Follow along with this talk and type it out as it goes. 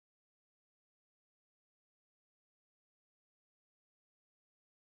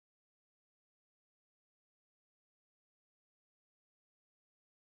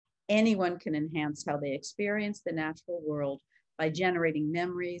Anyone can enhance how they experience the natural world by generating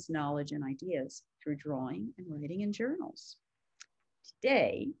memories, knowledge, and ideas through drawing and writing in journals.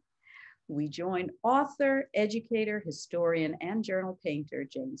 Today, we join author, educator, historian, and journal painter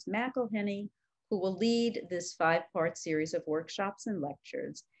James McElhinney, who will lead this 5-part series of workshops and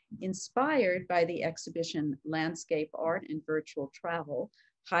lectures inspired by the exhibition Landscape Art and Virtual Travel,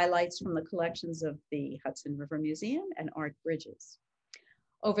 highlights from the collections of the Hudson River Museum and Art Bridges.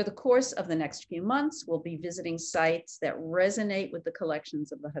 Over the course of the next few months, we'll be visiting sites that resonate with the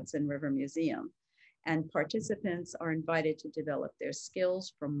collections of the Hudson River Museum, and participants are invited to develop their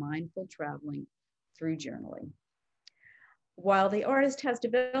skills for mindful traveling through journaling. While the artist has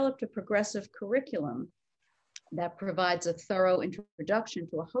developed a progressive curriculum that provides a thorough introduction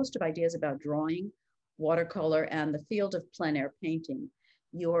to a host of ideas about drawing, watercolor, and the field of plein-air painting,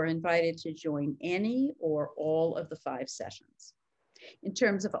 you are invited to join any or all of the 5 sessions. In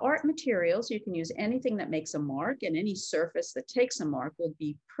terms of art materials, you can use anything that makes a mark, and any surface that takes a mark will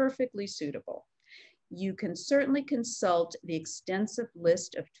be perfectly suitable. You can certainly consult the extensive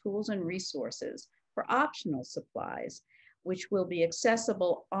list of tools and resources for optional supplies, which will be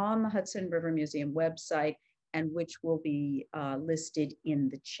accessible on the Hudson River Museum website and which will be listed in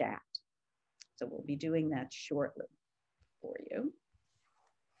the chat. So we'll be doing that shortly for you.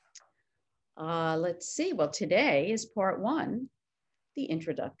 Let's see, well, today is part 1, the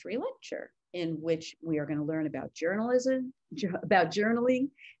introductory lecture, in which we are going to learn about journalism, about journaling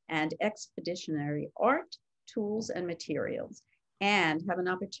and expeditionary art, tools, and materials, and have an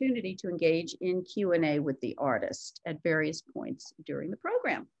opportunity to engage in Q&A with the artist at various points during the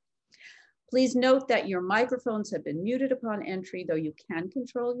program. Please note that your microphones have been muted upon entry, though you can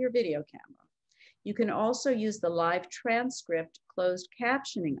control your video camera. You can also use the live transcript closed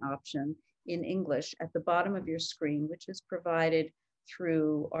captioning option in English at the bottom of your screen, which is provided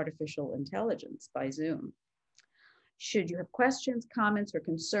through artificial intelligence by Zoom. Should you have questions, comments, or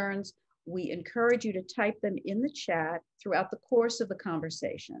concerns, we encourage you to type them in the chat throughout the course of the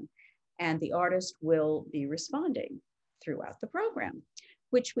conversation, and the artist will be responding throughout the program,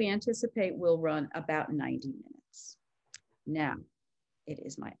 which we anticipate will run about 90 minutes. Now, it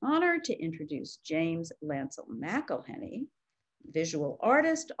is my honor to introduce James Lancel McElhinney, visual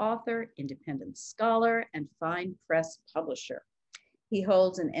artist, author, independent scholar, and fine press publisher. He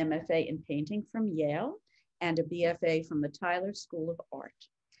holds an MFA in painting from Yale and a BFA from the Tyler School of Art.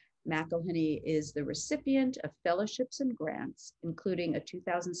 McElhinney is the recipient of fellowships and grants, including a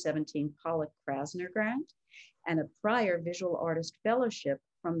 2017 Pollock-Krasner grant and a prior visual artist fellowship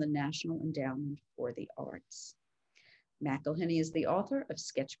from the National Endowment for the Arts. McElhinney is the author of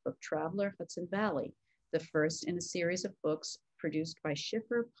Sketchbook Traveler, Hudson Valley, the first in a series of books produced by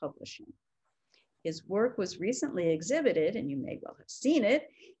Schiffer Publishing. His work was recently exhibited, and you may well have seen it,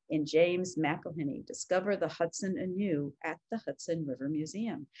 in James McElhinney, Discover the Hudson Anew at the Hudson River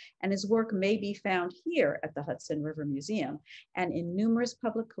Museum. And his work may be found here at the Hudson River Museum and in numerous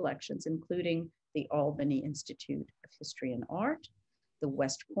public collections, including the Albany Institute of History and Art, the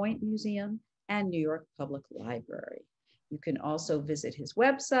West Point Museum, and New York Public Library. You can also visit his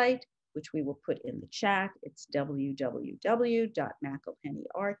website, which we will put in the chat. It's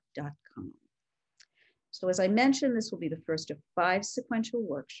www.mcelhinneyart.com. So as I mentioned, this will be the first of 5 sequential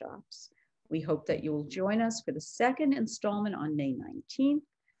workshops. We hope that you will join us for the second installment on May 19th,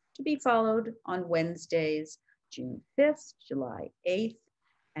 to be followed on Wednesdays, June 5th, July 8th,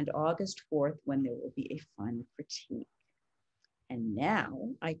 and August 4th, when there will be a final critique. And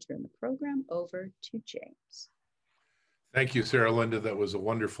now I turn the program over to James. Thank you, Sarah Linda. That was a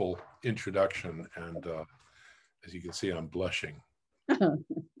wonderful introduction. And as you can see, I'm blushing.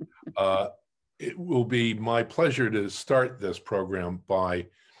 It will be my pleasure to start this program by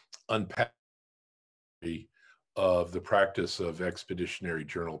unpacking of the practice of expeditionary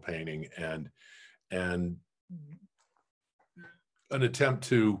journal painting and an attempt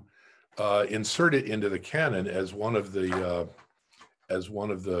to insert it into the canon as one of the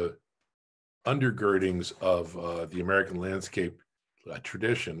undergirdings of the American landscape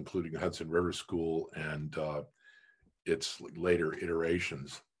tradition, including the Hudson River School and its later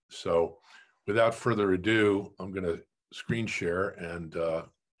iterations. So without further ado, I'm going to screen share and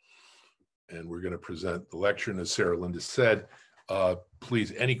we're going to present the lecture. And as Sarah Linda said,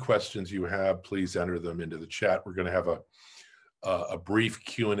 please, any questions you have, please enter them into the chat. We're going to have a brief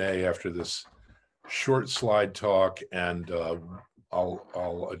Q&A after this short slide talk, and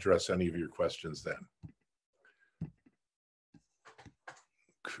I'll address any of your questions then.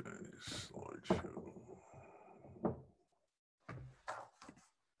 Okay, slideshow.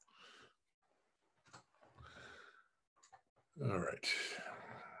 All right.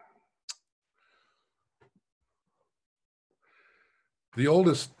 The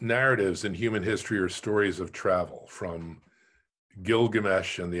oldest narratives in human history are stories of travel, from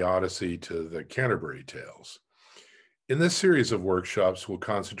Gilgamesh and the Odyssey to the Canterbury Tales. In this series of workshops, we'll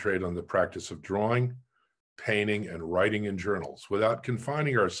concentrate on the practice of drawing, painting, and writing in journals without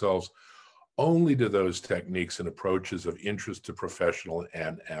confining ourselves only to those techniques and approaches of interest to professional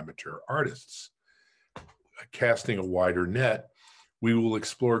and amateur artists. Casting a wider net, we will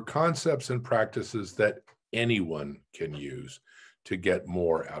explore concepts and practices that anyone can use to get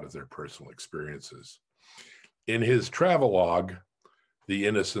more out of their personal experiences. In his travelogue, The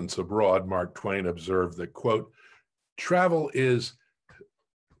Innocents Abroad, Mark Twain observed that, quote, "Travel is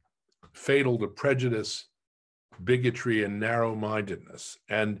fatal to prejudice, bigotry, and narrow-mindedness,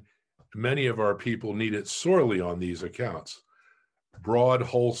 and many of our people need it sorely on these accounts. Broad,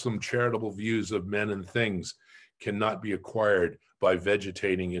 wholesome, charitable views of men and things cannot be acquired by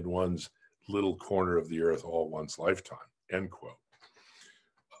vegetating in one's little corner of the earth all one's lifetime," end quote.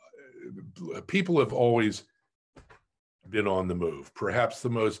 People have always been on the move. Perhaps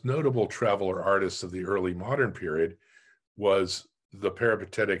the most notable traveler artist of the early modern period was the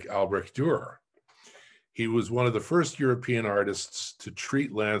peripatetic Albrecht Dürer. He was one of the first European artists to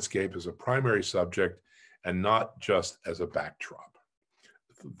treat landscape as a primary subject and not just as a backdrop.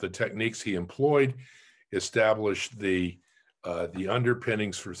 The techniques he employed established the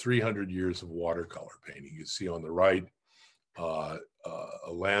underpinnings for 300 years of watercolor painting. You see on the right a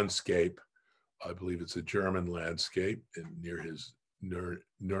landscape, I believe it's a German landscape near his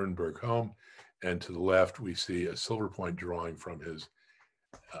Nuremberg home, and to the left we see a silver point drawing from his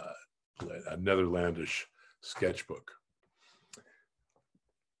a Netherlandish sketchbook.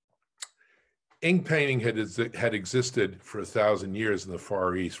 Ink painting had existed for 1,000 years in the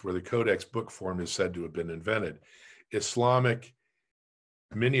Far East, where the codex book form is said to have been invented. Islamic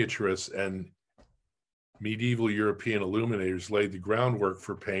miniaturists and medieval European illuminators laid the groundwork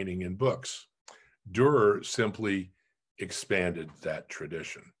for painting in books. Dürer simply expanded that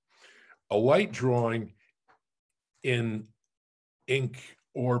tradition. A light drawing in ink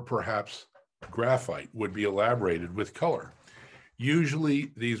or perhaps graphite would be elaborated with color.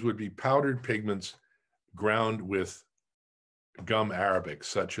 Usually these would be powdered pigments ground with gum arabic,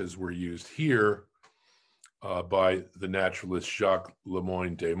 such as were used here by the naturalist Jacques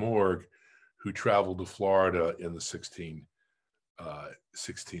Lemoyne de Morgue, who traveled to Florida in the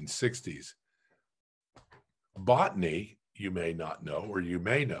 1660s. Botany, you may not know, or you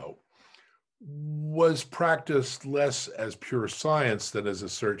may know, was practiced less as pure science than as a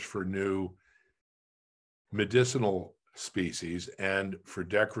search for new medicinal species and for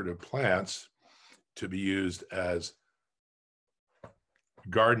decorative plants to be used as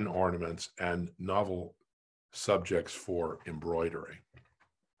garden ornaments and novel subjects for embroidery.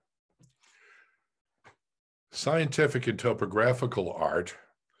 Scientific and topographical art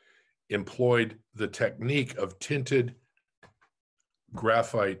employed the technique of tinted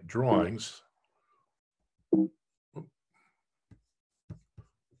graphite drawings.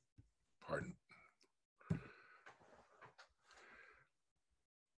 Pardon.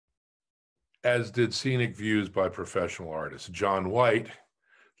 As did scenic views by professional artists. John White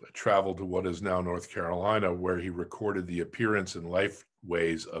traveled to what is now North Carolina, where he recorded the appearance and life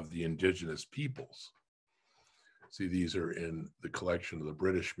ways of the indigenous peoples. See, these are in the collection of the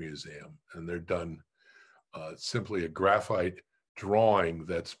British Museum, and they're done simply a graphite drawing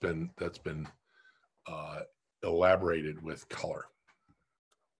that's been elaborated with color.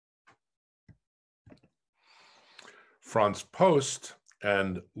 Franz Post,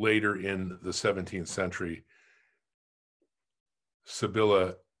 and later in the 17th century,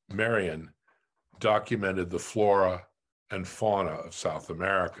 Sibylla Merian, documented the flora and fauna of South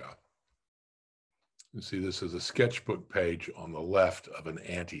America. You see, this is a sketchbook page on the left of an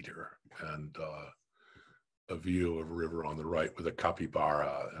anteater, and a view of a river on the right with a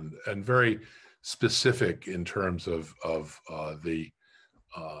capybara, and very specific in terms of the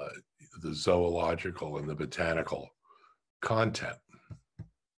zoological and the botanical content.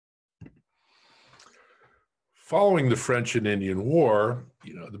 Following the French and Indian War,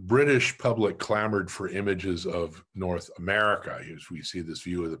 the British public clamored for images of North America. As we see this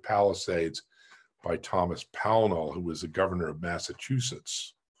view of the Palisades by Thomas Pownall, who was the governor of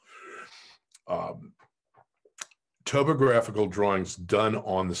Massachusetts. Topographical drawings done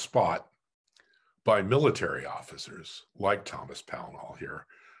on the spot by military officers, like Thomas Pownall here,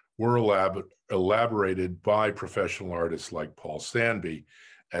 were elaborated by professional artists like Paul Sandby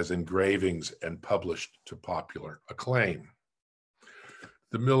as engravings and published to popular acclaim.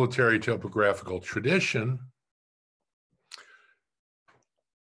 The military topographical tradition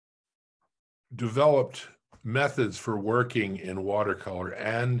developed methods for working in watercolor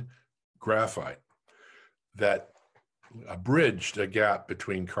and graphite that bridged a gap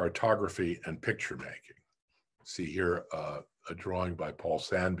between cartography and picture making. See here a drawing by Paul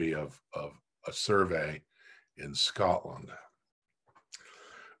Sandby of a survey in Scotland.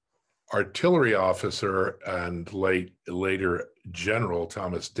 Artillery officer and later General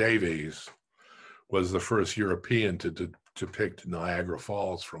Thomas Davies was the first European to depict Niagara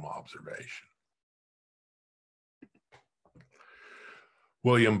Falls from observation.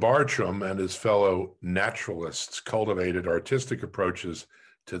 William Bartram and his fellow naturalists cultivated artistic approaches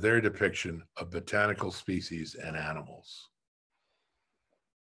to their depiction of botanical species and animals.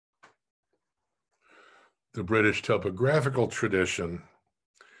 The British topographical tradition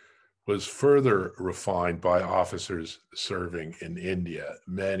was further refined by officers serving in India.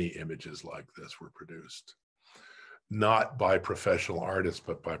 Many images like this were produced, not by professional artists,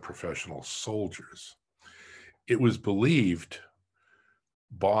 but by professional soldiers. It was believed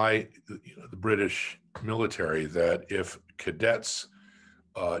by the British military that if cadets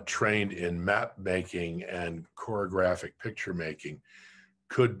trained in map making and choreographic picture making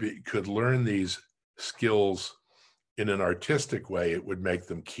could learn these skills in an artistic way, it would make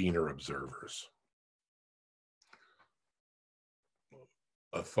them keener observers.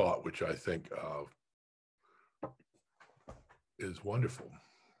 A thought which I think is wonderful.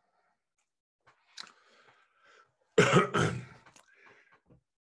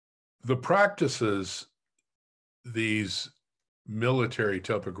 The practices these military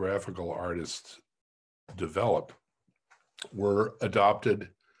topographical artists developed were adopted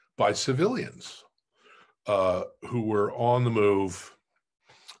by civilians who were on the move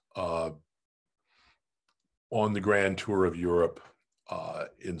on the grand tour of Europe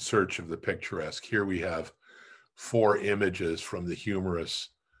in search of the picturesque. Here we have 4 images from the humorous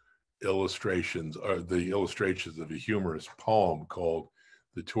illustrations, or the illustrations of a humorous poem called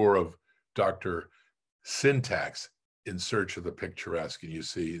The Tour of Dr. Syntax in Search of the Picturesque. And you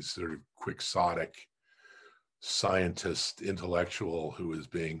see sort of quixotic scientist, intellectual who is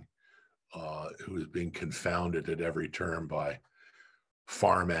being confounded at every turn by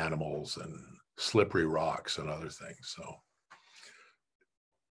farm animals and slippery rocks and other things. So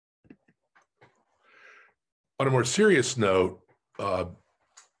on a more serious note,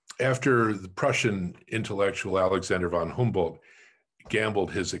 after the Prussian intellectual Alexander von Humboldt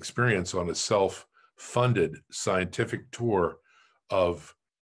gambled his experience on a self-funded scientific tour of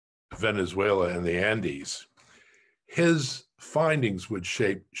Venezuela and the Andes, his findings would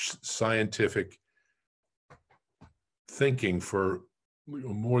shape scientific thinking for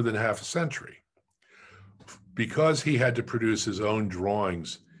more than half a century. Because he had to produce his own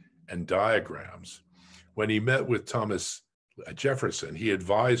drawings and diagrams, when he met with Thomas Jefferson, he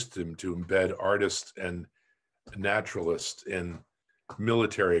advised him to embed artists and naturalists in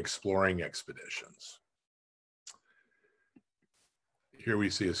military exploring expeditions. Here we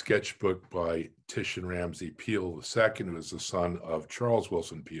see a sketchbook by Titian Ramsey Peale II, who is the son of Charles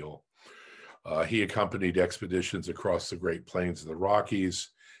Wilson Peale. He accompanied expeditions across the Great Plains of the Rockies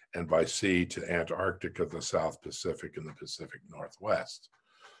and by sea to Antarctica, the South Pacific, and the Pacific Northwest.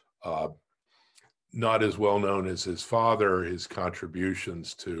 Not as well known as his father, his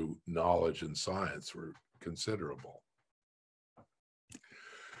contributions to knowledge and science were considerable.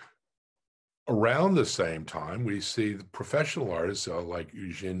 Around the same time, we see the professional artists like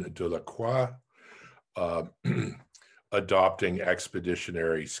Eugène Delacroix adopting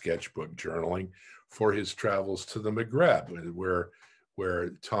expeditionary sketchbook journaling for his travels to the Maghreb, where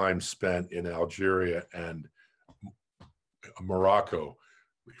time spent in Algeria and Morocco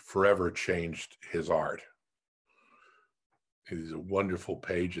forever changed his art. These are wonderful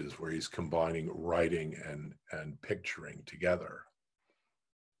pages where he's combining writing and picturing together.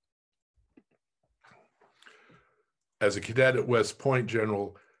 As a cadet at West Point,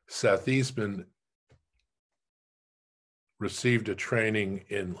 General Seth Eastman received a training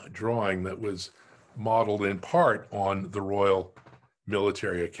in drawing that was modeled in part on the Royal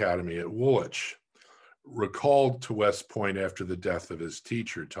Military Academy at Woolwich. Recalled to West Point after the death of his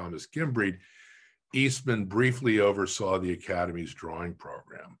teacher, Thomas Gimbreed, Eastman briefly oversaw the Academy's drawing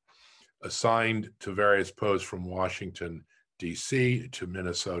program. Assigned to various posts from Washington, D.C. to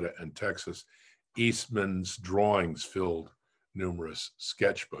Minnesota and Texas, Eastman's drawings filled numerous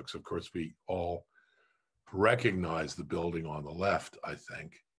sketchbooks. Of course, we all recognize the building on the left, I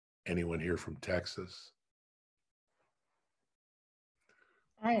think. Anyone here from Texas?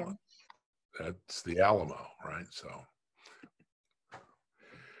 I am. That's the Alamo, right? So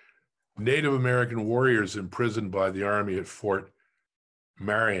Native American warriors imprisoned by the Army at Fort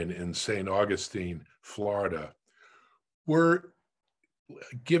Marion in St. Augustine, Florida, were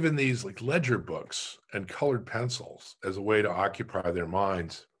given these like ledger books and colored pencils as a way to occupy their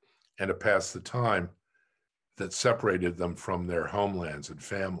minds and to pass the time that separated them from their homelands and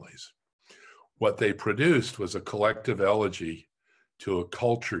families. What they produced was a collective elegy to a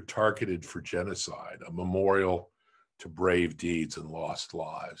culture targeted for genocide, a memorial to brave deeds and lost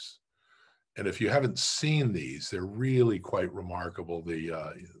lives. And if you haven't seen these, they're really quite remarkable. There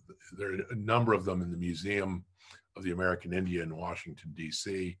are a number of them in the Museum of the American Indian in Washington,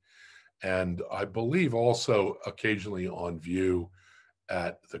 D.C., and I believe also occasionally on view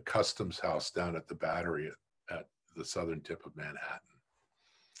at the Customs House down at the Battery at the southern tip of Manhattan.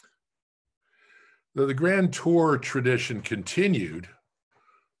 The Grand Tour tradition continued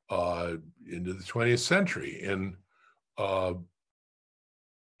into the 20th century in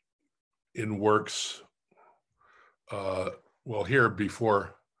works. Well, here,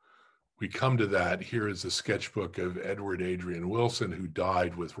 before we come to that, here is a sketchbook of Edward Adrian Wilson, who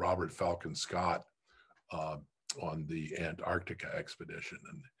died with Robert Falcon Scott on the Antarctica expedition.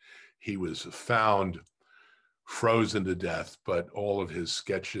 And he was found frozen to death, but all of his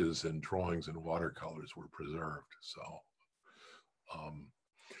sketches and drawings and watercolors were preserved. So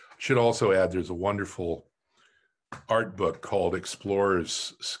should also add, there's a wonderful art book called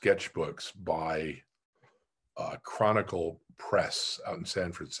Explorers Sketchbooks by Chronicle Press out in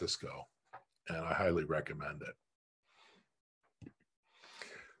San Francisco, and I highly recommend it.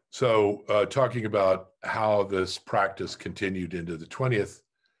 So talking about how this practice continued into the 20th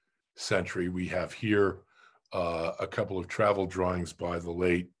century, we have here a couple of travel drawings by the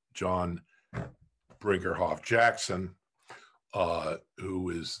late John Brinkerhoff Jackson,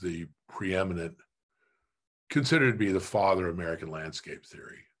 who is the preeminent, considered to be the father of American landscape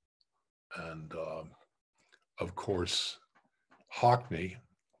theory. And of course, Hockney,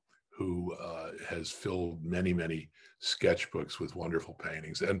 who has filled many, many sketchbooks with wonderful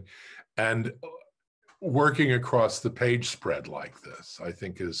paintings. And working across the page spread like this, I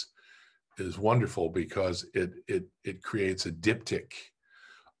think is wonderful, because it creates a diptych,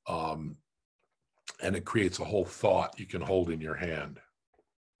 and it creates a whole thought you can hold in your hand.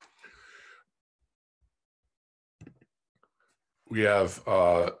 We have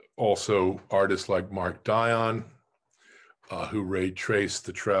also artists like Mark Dion, who retraced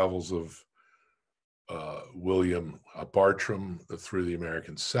the travels of William Bartram through the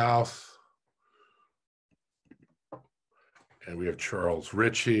American South. And we have Charles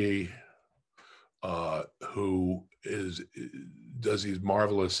Ritchie, who does these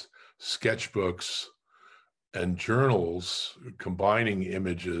marvelous sketchbooks and journals combining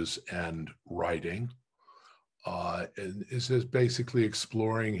images and writing, and is basically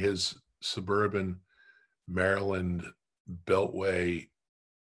exploring his suburban Maryland Beltway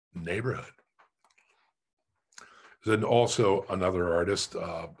neighborhood. Then also another artist,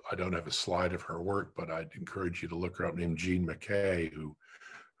 I don't have a slide of her work, but I'd encourage you to look her up, named Jean McKay, who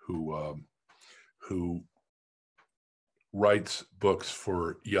writes books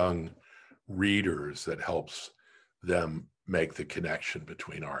for young readers that helps them make the connection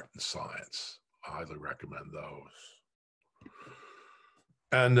between art and science. I highly recommend those.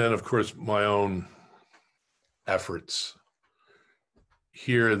 And then, of course, my own efforts.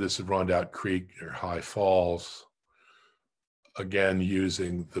 Here, this is Rondout Creek or High Falls. Again,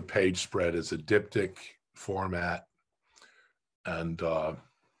 using the page spread as a diptych format, and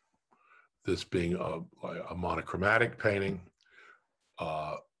this being a monochromatic painting,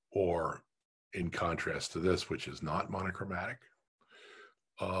 or in contrast to this, which is not monochromatic.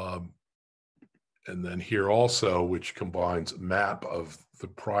 And then here also, which combines a map of the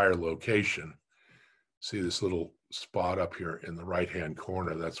prior location. See this little spot up here in the right-hand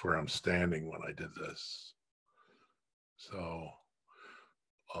corner? That's where I'm standing when I did this. So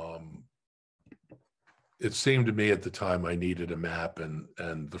it seemed to me at the time I needed a map, and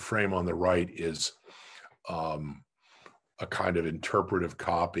the frame on the right is a kind of interpretive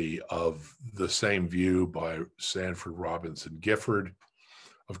copy of the same view by Sanford Robinson Gifford,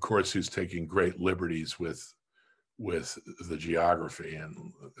 of course, who's taking great liberties with the geography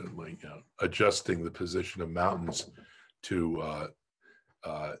and adjusting the position of mountains to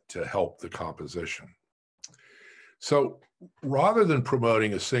help the composition. So rather than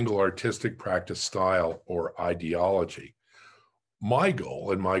promoting a single artistic practice style or ideology, my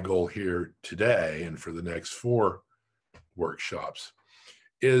goal here today and for the next 4 workshops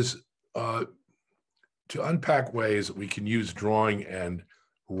is to unpack ways that we can use drawing and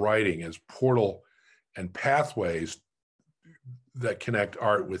writing as portal and pathways that connect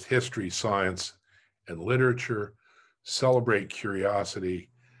art with history, science, and literature, celebrate curiosity,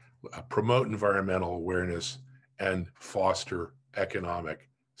 promote environmental awareness, and foster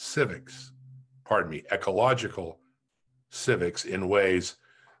ecological civics in ways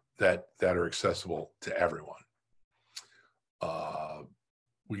that are accessible to everyone.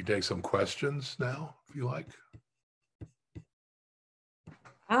 We can take some questions now, if you like.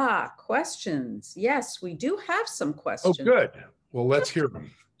 Questions. Yes, we do have some Oh, questions. good. Well, let's hear them.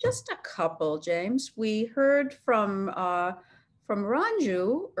 Just a couple, James. We heard from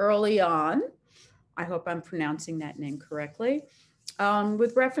Ranju early on. I hope I'm pronouncing that name correctly.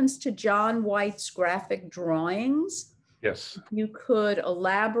 With reference to John White's graphic drawings. Yes. You could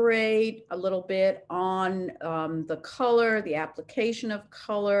elaborate a little bit on the color, the application of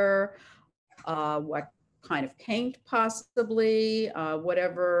color, what kind of paint possibly,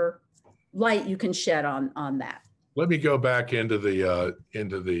 whatever light you can shed on that. Let me go back into the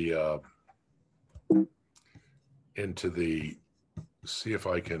see if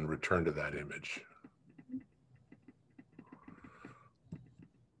I can return to that image.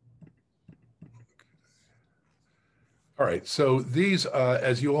 All right, so these,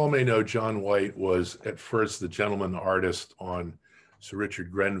 as you all may know, John White was at first the gentleman artist on Sir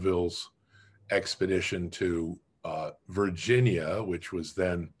Richard Grenville's expedition to Virginia, which was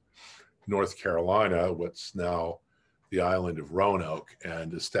then North Carolina, what's now the island of Roanoke,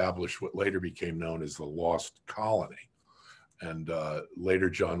 and established what later became known as the Lost Colony. And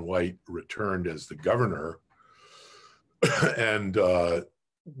later John White returned as the governor and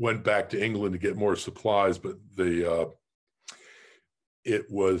went back to England to get more supplies, but it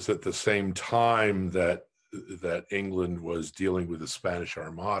was at the same time that England was dealing with the Spanish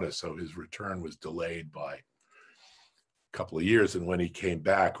Armada, so his return was delayed by a couple of years. And when he came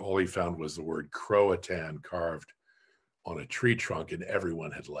back, all he found was the word Croatan carved on a tree trunk, and everyone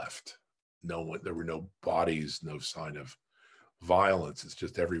had left. No one, there were no bodies, no sign of violence. It's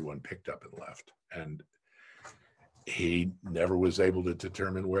just everyone picked up and left. And he never was able to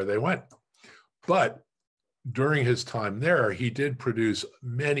determine where they went. But during his time there, he did produce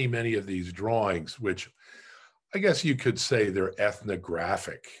many, many of these drawings, which I guess you could say they're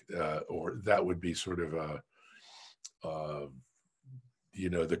ethnographic, or that would be sort of the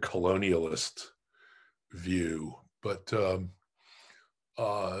colonialist view. But the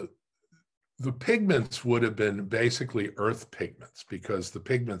pigments would have been basically earth pigments, because the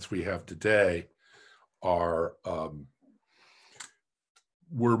pigments we have today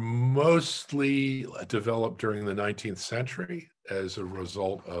were mostly developed during the 19th century as a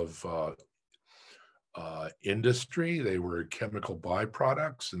result of industry. They were chemical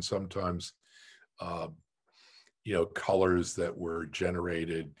byproducts, and sometimes colors that were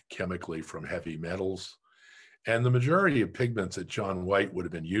generated chemically from heavy metals. And the majority of pigments that John White would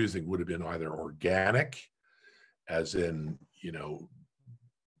have been using would have been either organic, as in,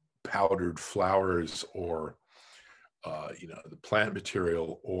 powdered flowers, or, the plant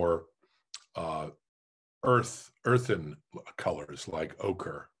material, or earthen colors like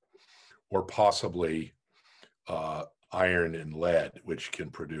ochre, or possibly iron and lead, which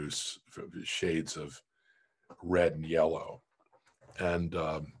can produce shades of red and yellow.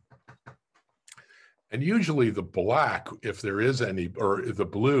 And usually the black, if there is any, or the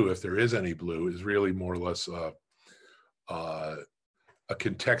blue, if there is any blue, is really more or less a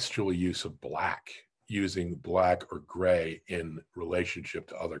contextual use of black, using black or gray in relationship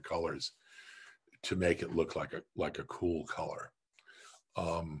to other colors to make it look like a cool color.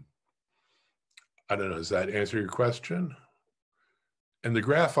 I don't know, does that answer your question? And the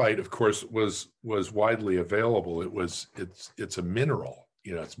graphite, of course, was widely available. It's a mineral,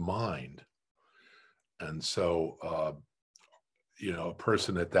 it's mined. And so, a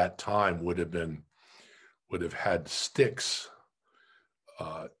person at that time would have had sticks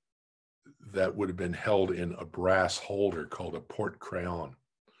that would have been held in a brass holder called a porte crayon.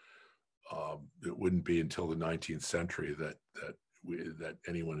 It wouldn't be until the 19th century that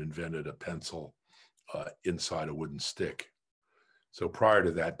anyone invented a pencil inside a wooden stick. So prior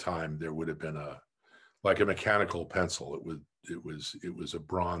to that time, there would have been like a mechanical pencil. It was a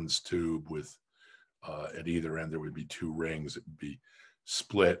bronze tube with at either end there would be two rings. It would be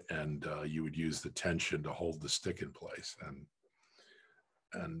split, and you would use the tension to hold the stick in place.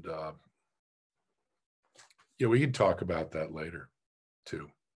 And we can talk about that later too.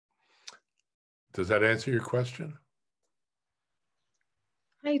 Does that answer your question?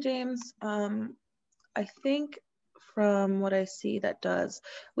 Hi, James. I think from what I see that does.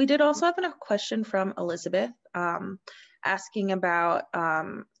 We did also have a question from Elizabeth asking about,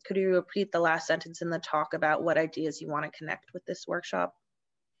 could you repeat the last sentence in the talk about what ideas you want to connect with this workshop?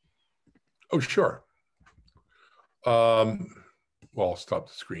 Oh, sure. Well, I'll stop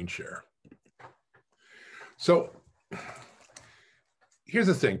the screen share. So here's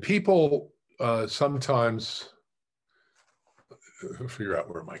the thing. People sometimes, figure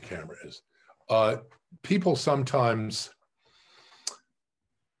out where my camera is. People sometimes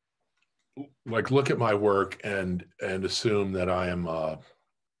like look at my work and assume that I am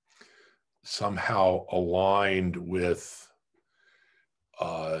somehow aligned with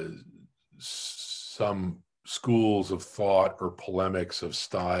some schools of thought or polemics of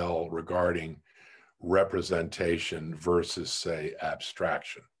style regarding representation versus, say,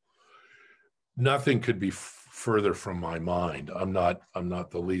 abstraction. Nothing could be further from my mind. I'm not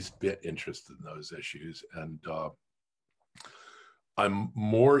the least bit interested in those issues, and I'm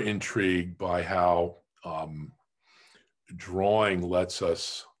more intrigued by how drawing lets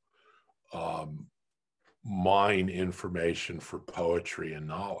us mine information for poetry and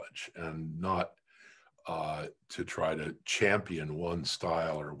knowledge, and not to try to champion one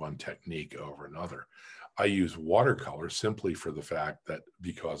style or one technique over another. I use watercolor simply for the fact that,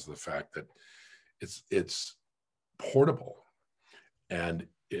 because of the fact that it's portable and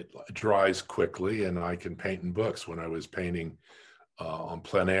it dries quickly, and I can paint in books. When I was painting on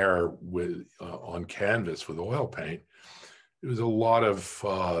Plein-Air with on canvas with oil paint, it was a lot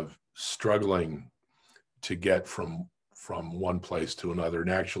of struggling to get from one place to another,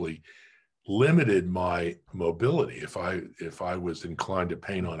 and actually limited my mobility. If I was inclined to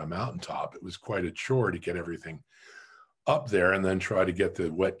paint on a mountaintop, it was quite a chore to get everything up there and then try to get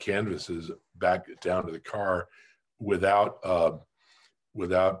the wet canvases back down to the car without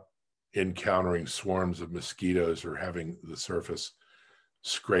encountering swarms of mosquitoes or having the surface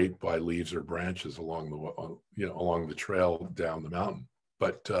scraped by leaves or branches along the trail down the mountain.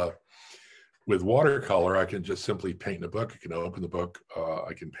 But with watercolor, I can just simply paint in a book. I can open the book,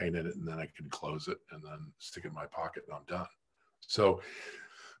 I can paint in it, and then I can close it and then stick it in my pocket, and I'm done. So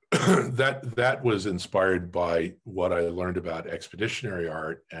that was inspired by what I learned about expeditionary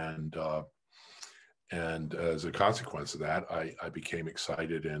art, and as a consequence of that, I became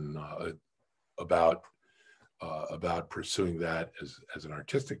excited about pursuing that as an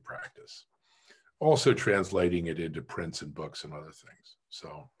artistic practice, also translating it into prints and books and other things.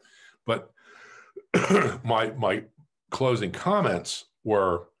 So, but my closing comments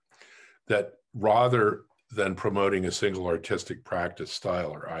were that rather than promoting a single artistic practice, style,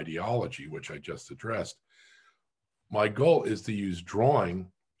 or ideology, which I just addressed, my goal is to use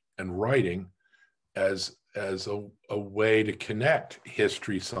drawing and writing as a way to connect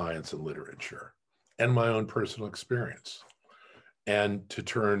history, science, and literature, and my own personal experience, and to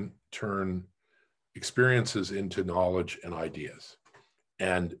turn experiences into knowledge and ideas,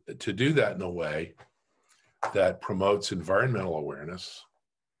 and to do that in a way that promotes environmental awareness,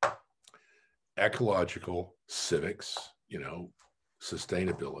 ecological civics,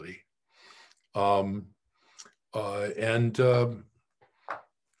 sustainability,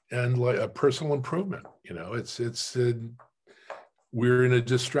 and like a personal improvement. We're in a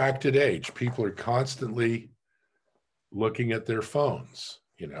distracted age. People are constantly looking at their phones,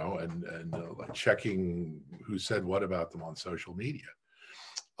 and like checking who said what about them on social media.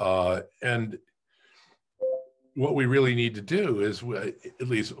 And what we really need to do is, at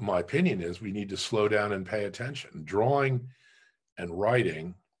least my opinion is, we need to slow down and pay attention. Drawing and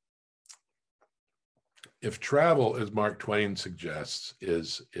writing, if travel, as Mark Twain suggests,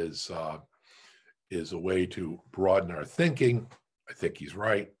 is a way to broaden our thinking, I think he's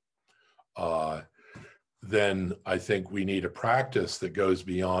right, then I think we need a practice that goes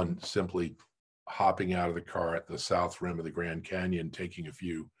beyond simply hopping out of the car at the south rim of the Grand Canyon, taking a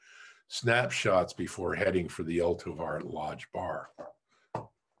few snapshots before heading for the El Tovar Lodge bar.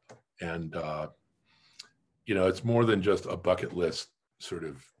 And, it's more than just a bucket list sort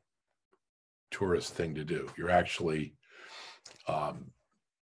of tourist thing to do. You're actually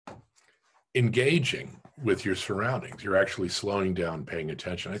engaging with your surroundings. You're actually slowing down, paying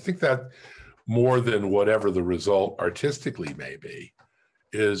attention. I think that more than whatever the result artistically may be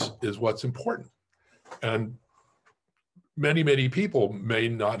is what's important. And many people may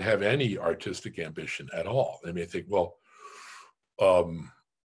not have any artistic ambition at all. They may think, well,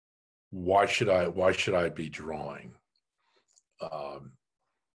 why should I be drawing?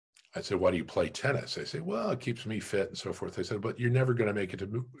 I said, why do you play tennis? They say, well, it keeps me fit and so forth. I said, but you're never going to make it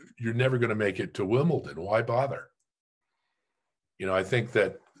to Wimbledon. Why bother? I think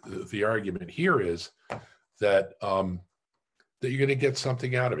that the argument here is that that you're going to get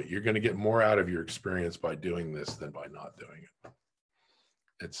something out of it. You're going to get more out of your experience by doing this than by not doing it.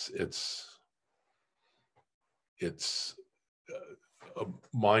 It's a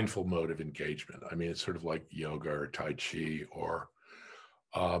mindful mode of engagement. I mean, it's sort of like yoga or Tai Chi or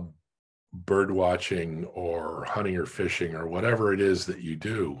bird watching or hunting or fishing or whatever it is that you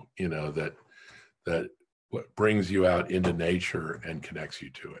do, you know, that what brings you out into nature and connects you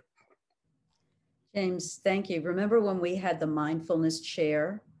to it. James, thank you. Remember when we had the mindfulness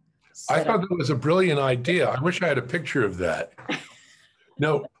chair I set thought up? that was a brilliant idea. I wish I had a picture of that.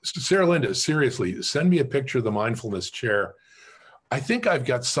 No, Sarah Linda, seriously, send me a picture of the mindfulness chair. I think I've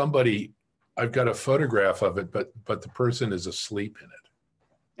got a photograph of it, but the person is asleep in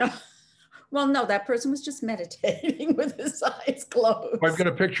it. Well, no, that person was just meditating with his eyes closed. I've got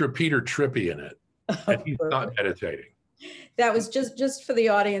a picture of Peter Trippi in it, and he's not meditating. That was just for the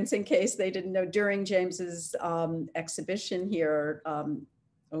audience in case they didn't know. During James's exhibition here,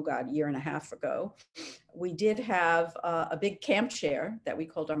 oh God, a year and a half ago, we did have a big camp chair that we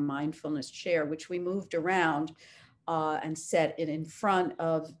called our mindfulness chair, which we moved around and set it in front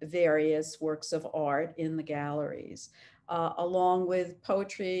of various works of art in the galleries, along with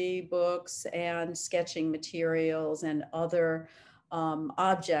poetry books and sketching materials and other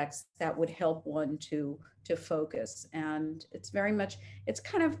objects that would help one to focus. And it's very much, it's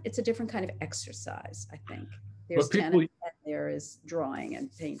a different kind of exercise, I think. There's tennis and there is drawing and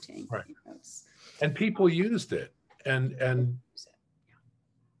painting. Right. You know, and people used it. And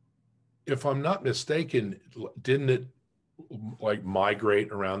if I'm not mistaken, didn't it like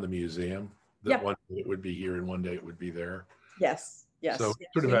migrate around the museum? That one day it would be here and one day it would be there. Yes, yes. So yes.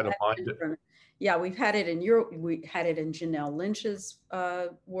 sort of had a mind. Yeah, we had it in Janelle Lynch's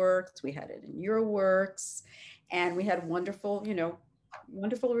works. We had it in your works, and we had wonderful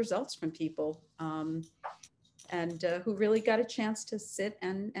results from people, and who really got a chance to sit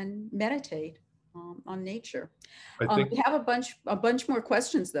and meditate on nature. We have a bunch more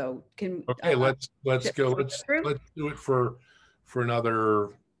questions though. Okay, let's go. Let's do it for another.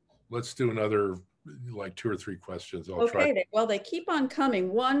 Let's do another like 2 or 3 questions. I'll try. Well, they keep on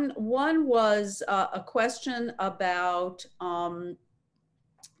coming. One was a question about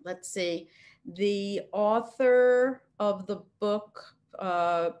let's see, the author of the book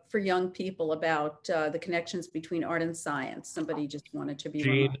for young people about the connections between art and science. Somebody just wanted to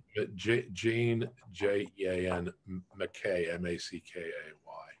be Jean J-E-A-N McKay,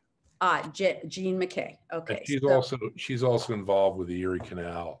 M-A-C-K-A-Y. Jean McKay. Okay. And she's also involved with the Erie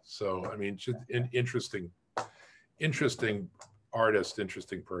Canal. So I mean, she's an interesting artist,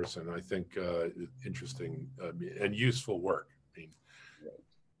 interesting person. I think interesting and useful work. I mean,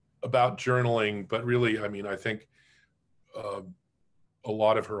 about journaling, but really, I mean, I think a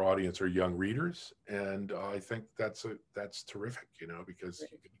lot of her audience are young readers, and I think that's terrific, you know, because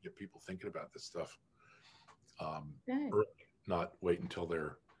you can get people thinking about this stuff early, not wait until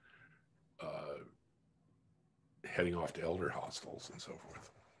they're heading off to elder hostels and so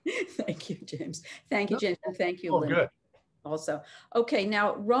forth. Thank you, James. Thank you, James, and thank you, Lynn. Good. Also, okay.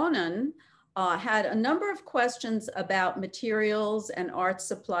 Now, Ronan had a number of questions about materials and art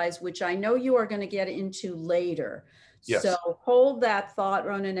supplies, which I know you are going to get into later. Yes. So hold that thought,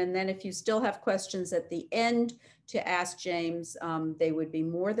 Ronan, and then if you still have questions at the end to ask James, they would be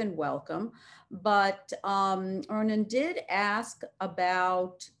more than welcome. But Ronan did ask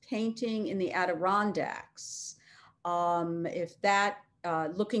about painting in the Adirondacks, if that,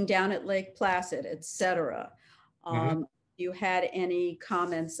 looking down at Lake Placid, etc. You had any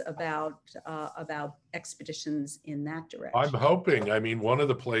comments about expeditions in that direction? I'm hoping. I mean, one of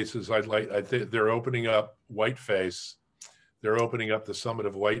the places I think they're opening up Whiteface. They're opening up the summit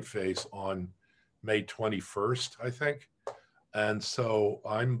of Whiteface on May 21st, I think. And so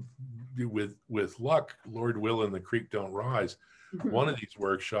I'm with luck, Lord willing, the creek don't rise. One of these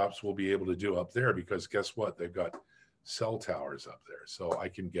workshops we'll be able to do up there, because guess what? They've got cell towers up there, so I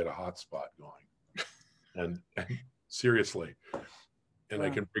can get a hotspot going. And seriously, and I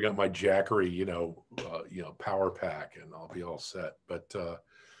can bring up my Jackery, power pack, and I'll be all set. But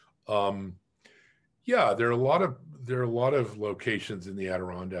yeah, there are a lot of locations in the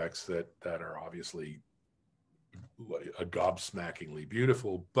Adirondacks that are obviously gobsmackingly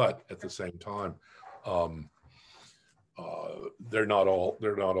beautiful, but at the same time, they're not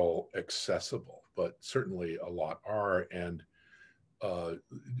all accessible, but certainly a lot are. And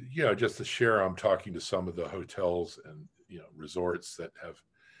just to share, I'm talking to some of the hotels and resorts that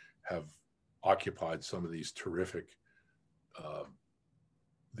have occupied some of these terrific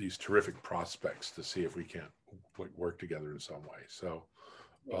prospects to see if we can't work together in some way. So,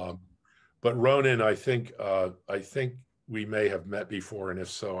 but Ronan, I think we may have met before, and if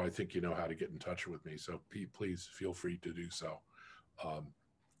so, I think you know how to get in touch with me. So please feel free to do so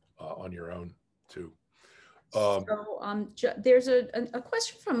on your own too. There's a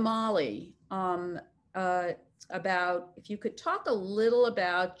question from Molly about if you could talk a little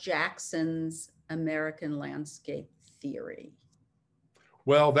about Jackson's American landscape theory.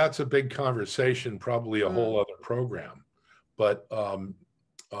 Well, that's a big conversation, probably a whole other program. But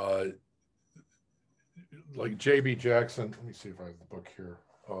like J.B. Jackson, let me see if I have the book here.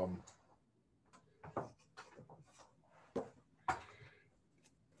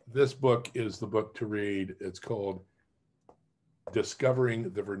 This book is the book to read. It's called Discovering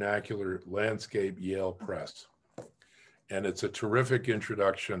the Vernacular Landscape, Yale Press. And it's a terrific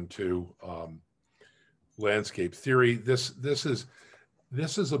introduction to landscape theory. This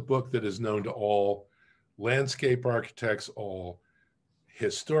is a book that is known to all landscape architects, all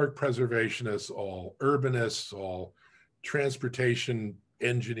historic preservationists, all urbanists, all transportation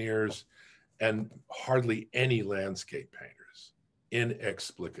engineers, and hardly any landscape painters,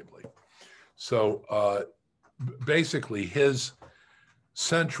 inexplicably. So basically his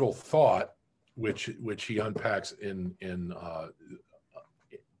central thought, which he unpacks in an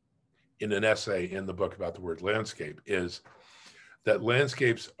essay in the book about the word landscape, is that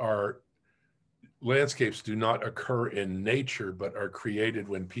landscapes do not occur in nature, but are created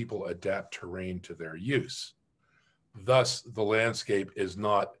when people adapt terrain to their use. Thus, the landscape is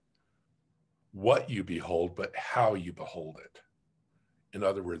not what you behold, but how you behold it. In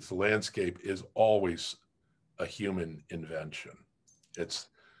other words, the landscape is always a human invention. It's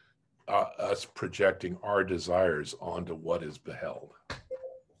us projecting our desires onto what is beheld.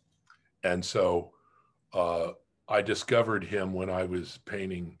 And so I discovered him when I was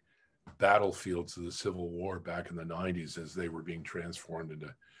painting battlefields of the Civil War back in the 90s as they were being transformed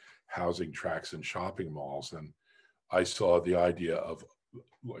into housing tracts and shopping malls. And I saw the idea of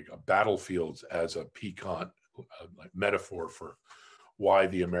like battlefields as a piquant like metaphor for why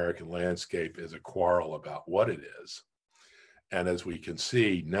the American landscape is a quarrel about what it is. And as we can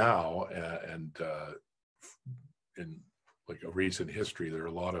see now, and in like a recent history,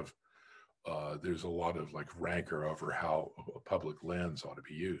 there's a lot of like rancor over how public lands ought to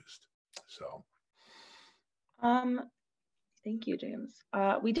be used. So, thank you, James.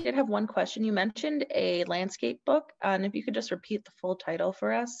 We did have one question. You mentioned a landscape book, and if you could just repeat the full title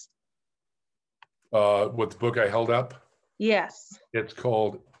for us. What the book I held up? Yes. It's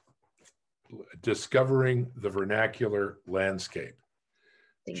called Discovering the Vernacular Landscape.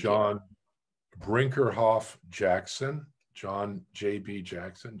 John Brinkerhoff Jackson, John J.B.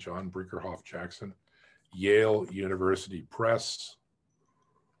 Jackson, John Brinkerhoff Jackson, Yale University Press.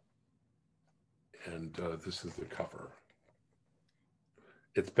 And this is the cover.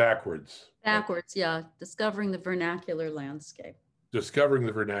 It's backwards. Backwards, yeah. Discovering the Vernacular Landscape. Discovering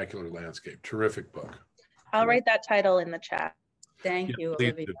the Vernacular Landscape. Terrific book. I'll write that title in the chat. Thank you,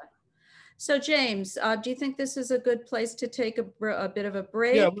 Olivia. So James, do you think this is a good place to take a bit of a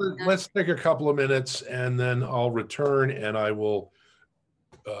break? Yeah, let's take a couple of minutes and then I'll return and I will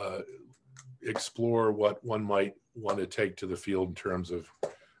explore what one might want to take to the field in terms of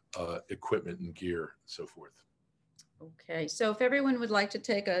equipment and gear and so forth. Okay, so if everyone would like to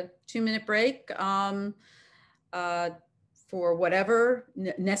take a 2-minute break for whatever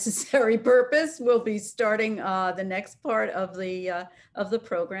necessary purpose, we'll be starting the next part of the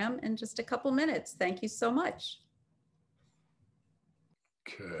program in just a couple minutes. Thank you so much.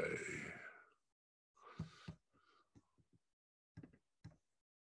 Okay.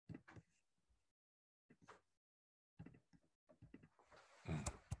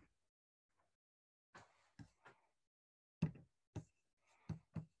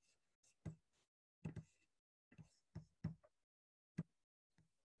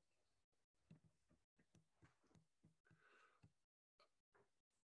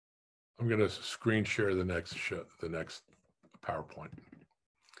 I'm going to screen share the next PowerPoint.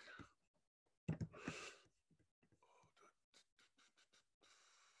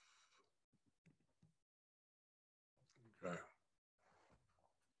 Okay.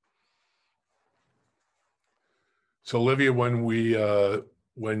 So Olivia, when we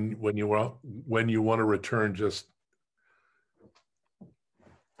when you want to return, just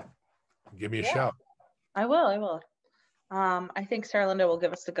give me a shout. I will. I think Sarah Linda will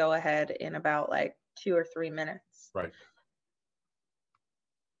give us the go ahead in about like 2 or 3 minutes. Right.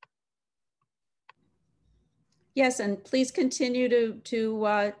 Yes, and please continue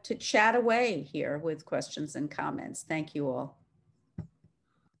to chat away here with questions and comments. Thank you all.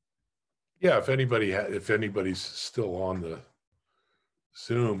 Yeah, if anybody's still on the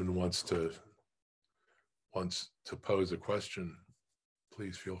Zoom and wants to pose a question,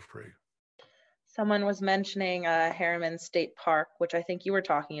 please feel free. Someone was mentioning Harriman State Park, which I think you were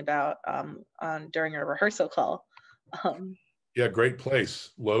talking about during a rehearsal call. Yeah, great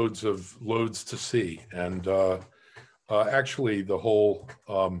place. Loads to see, and actually the whole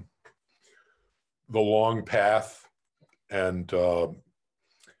the long path and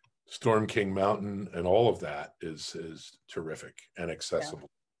Storm King Mountain and all of that is terrific and accessible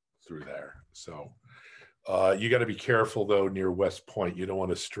through there. So you got to be careful though near West Point. You don't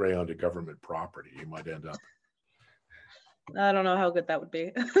want to stray onto government property. You might end up. I don't know how good that would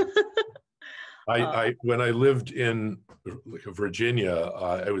be. When I lived in Virginia,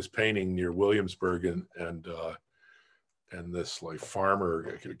 I was painting near Williamsburg, and this like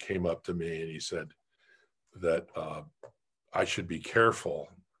farmer came up to me and he said that I should be careful.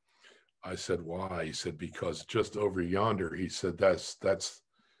 I said, why? He said, because just over yonder, he said, that's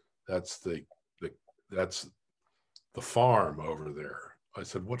the farm over there. I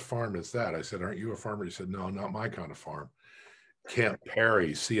said, what farm is that? I said, aren't you a farmer? He said, no, not my kind of farm. Camp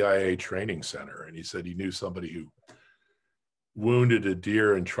Perry, CIA training center. And he said he knew somebody who wounded a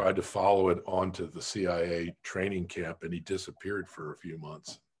deer and tried to follow it onto the CIA training camp, and he disappeared for a few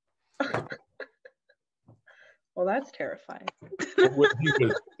months. Well, that's terrifying.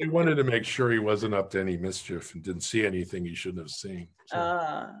 He wanted to make sure he wasn't up to any mischief and didn't see anything he shouldn't have seen. So,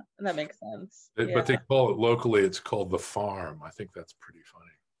 that makes sense. but they call it locally, it's called the farm. I think that's pretty funny.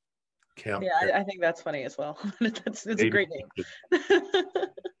 Camp. Yeah, I think that's funny as well. It's a great name.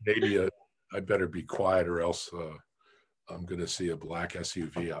 Maybe I better be quiet, or else I'm going to see a black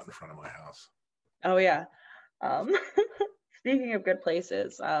SUV out in front of my house. Oh yeah. Speaking of good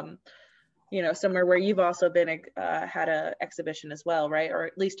places, somewhere where you've also been had an exhibition as well, right? Or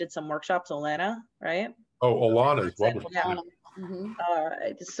at least did some workshops, Olana, right? Oh, Olana is wonderful. Yeah. Mm-hmm.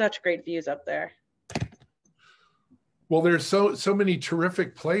 It's such great views up there. Well, there's so many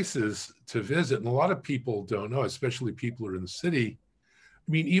terrific places to visit, and a lot of people don't know, especially people who are in the city.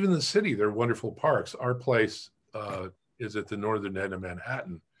 I mean, even the city, there are wonderful parks. Our place is at the northern end of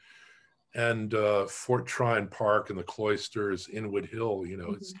Manhattan, and Fort Tryon Park and the Cloisters, Inwood Hill.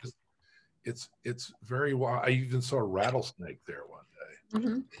 It's very wild. I even saw a rattlesnake there one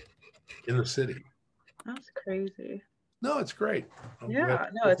day in the city. That's crazy. No, it's great.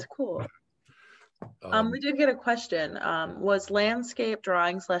 It's cool. We did get a question. Was landscape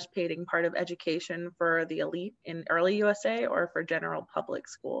drawing / painting part of education for the elite in early USA or for general public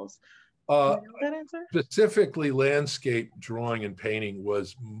schools? Do you know that answer? Specifically, landscape drawing and painting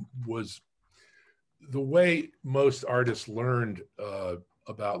was the way most artists learned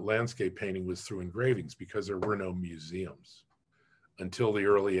about landscape painting was through engravings, because there were no museums. Until the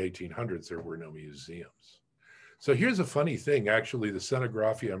early 1800s, there were no museums. So here's a funny thing. Actually, the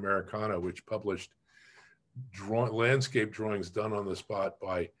Scenographia Americana, which published landscape drawings done on the spot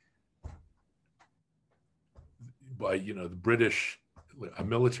by the British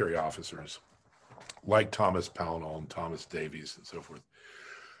military officers like Thomas Pownall and Thomas Davies and so forth,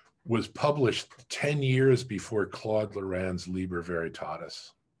 was published 10 years before Claude Lorraine's Liber Veritatis.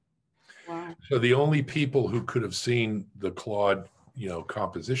 Wow. So the only people who could have seen the Claude,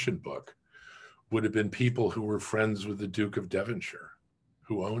 composition book would have been people who were friends with the Duke of Devonshire,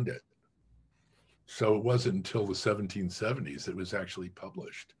 who owned it. So it wasn't until the 1770s it was actually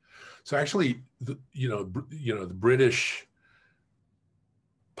published. So actually, the British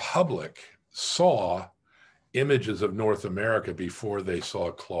public saw images of North America before they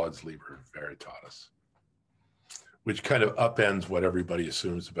saw Claude's Liber Veritatis, which kind of upends what everybody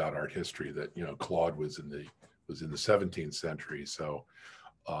assumes about art history, that Claude was in the 17th century. So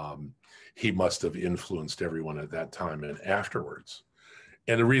he must have influenced everyone at that time and afterwards.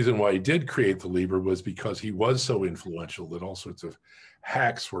 And the reason why he did create the Liber was because he was so influential that all sorts of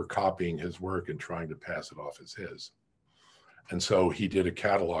hacks were copying his work and trying to pass it off as his. And so he did a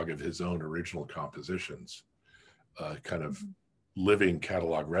catalog of his own original compositions, kind of living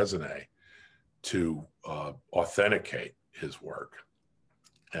catalog raisonné, to authenticate his work.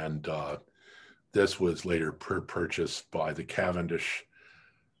 And this was later purchased by the Cavendish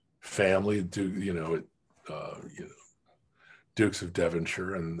family, Dukes of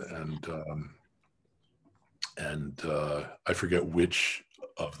Devonshire, and I forget which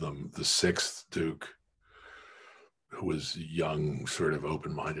of them, the sixth Duke, who was a young, sort of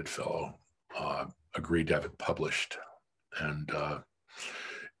open-minded fellow, agreed to have it published. And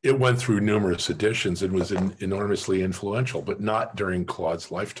it went through numerous editions and was enormously influential, but not during Claude's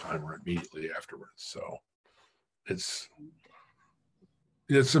lifetime or immediately afterwards. So it's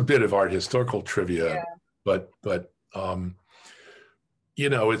a bit of art historical trivia, but You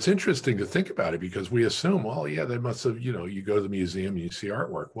know, it's interesting to think about it because we assume, well, yeah, they must have, you know, you go to the museum, you see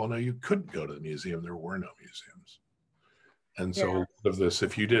artwork. Well, no, you couldn't go to the museum. There were no museums. And so a Yeah. lot of this,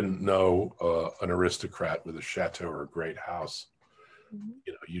 if you didn't know an aristocrat with a chateau or a great house,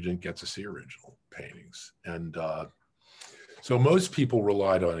 you know, you didn't get to see original paintings. And so most people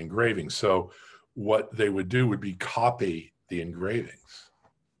relied on engraving. So what they would do would be copy the engravings.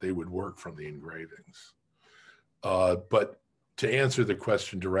 They would work from the engravings. But to answer the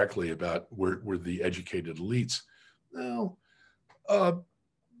question directly about were the educated elites, no,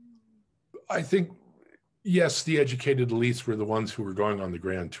 I think, yes, the educated elites were the ones who were going on the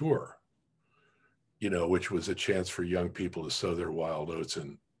grand tour, you know, which was a chance for young people to sow their wild oats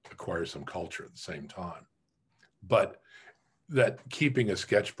and acquire some culture at the same time. But that keeping a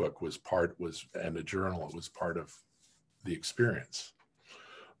sketchbook and a journal was part of the experience.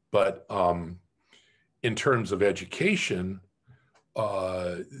 But in terms of education,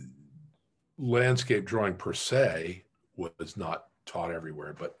 landscape drawing per se was not taught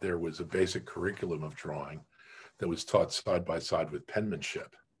everywhere, but there was a basic curriculum of drawing that was taught side by side with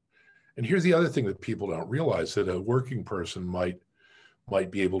penmanship. And here's the other thing that people don't realize, that a working person might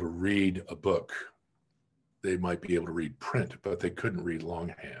be able to read a book. They might be able to read print, but they couldn't read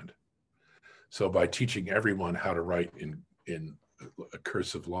longhand. So by teaching everyone how to write in a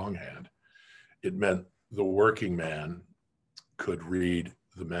cursive longhand, it meant the working man could read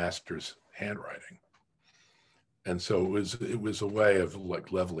the master's handwriting. And so it was a way of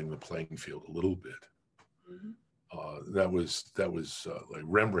like leveling the playing field a little bit. That was like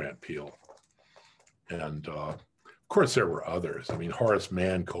Rembrandt peel. And of course there were others. I mean, Horace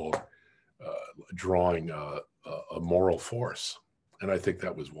Mann called drawing a moral force. And I think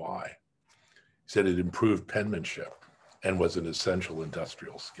that was why. He said it improved penmanship and was an essential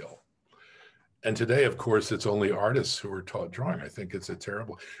industrial skill. And today, of course, it's only artists who are taught drawing. I think it's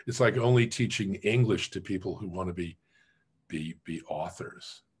it's like only teaching English to people who want to be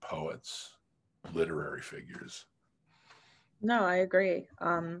authors, poets, literary figures. No, I agree.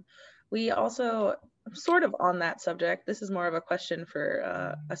 We also, sort of on that subject, this is more of a question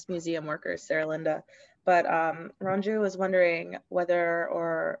for us museum workers, Sarah Linda, but Ranju was wondering whether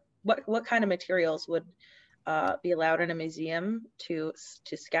or what kind of materials would be allowed in a museum to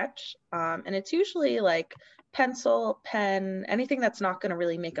sketch. And it's usually like pencil, pen, anything that's not going to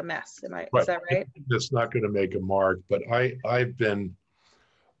really make a mess. Is that right? That's not going to make a mark, but I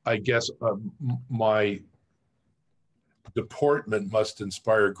guess my deportment must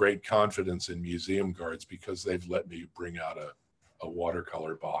inspire great confidence in museum guards, because they've let me bring out a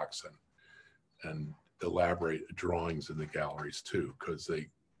watercolor box and elaborate drawings in the galleries too, because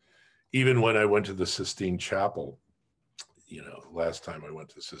even when I went to the Sistine Chapel, you know, last time I went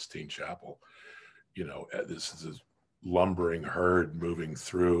to Sistine Chapel, you know, this is a lumbering herd moving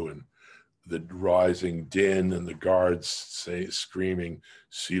through, and the rising din and the guards screaming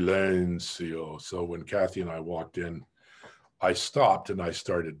 "Silencio." So when Kathy and I walked in, I stopped and I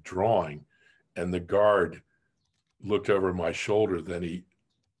started drawing, and the guard looked over my shoulder. Then he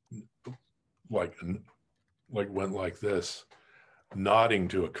like went like this, nodding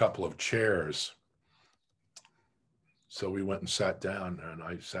to a couple of chairs. So we went and sat down, and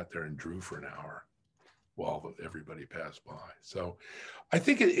I sat there and drew for an hour while everybody passed by. So I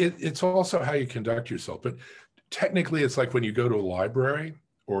think it's also how you conduct yourself. But technically, it's like when you go to a library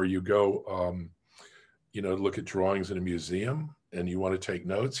or you go, you know, look at drawings in a museum and you want to take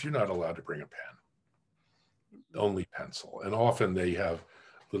notes, you're not allowed to bring a pen, only pencil. And often they have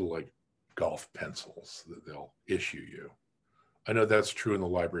little like golf pencils that they'll issue you. I know that's true in the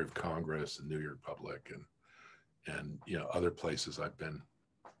Library of Congress and New York Public and you know, other places I've been.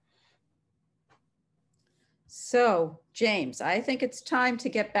 So, James, I think it's time to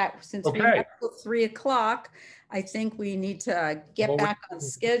get back, since we have till 3 o'clock. I think we need to get back on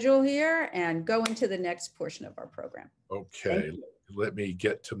schedule here and go into the next portion of our program. Okay, let me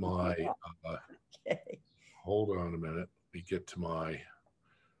get to my, okay. Hold on a minute. Let me get to my,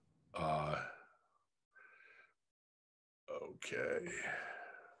 okay.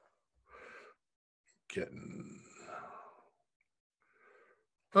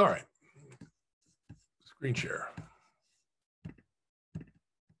 All right. Screen share.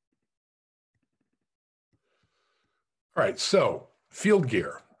 All right, so field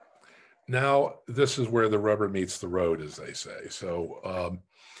gear. Now, this is where the rubber meets the road, as they say. So,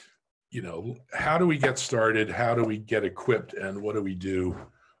 you know, how do we get started? How do we get equipped? And what do we do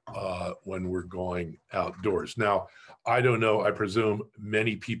when we're going outdoors? Now, I don't know. I presume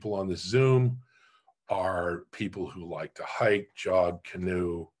many people on this Zoom are people who like to hike, jog,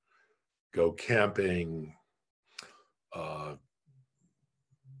 canoe, go camping,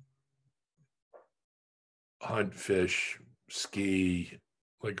 hunt, fish, ski,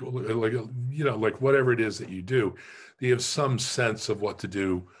 like like whatever it is that you do, you have some sense of what to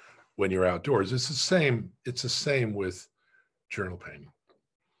do when you're outdoors. It's the same. It's the same with journal painting.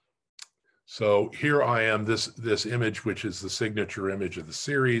 So here I am, this image, which is the signature image of the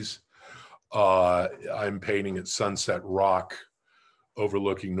series. I'm painting at Sunset Rock,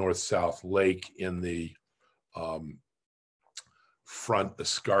 overlooking North-South Lake in the front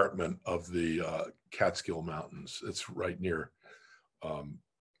escarpment of the Catskill Mountains. It's right near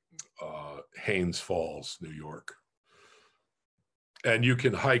Haines Falls, New York. And you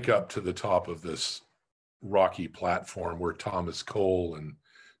can hike up to the top of this rocky platform where Thomas Cole and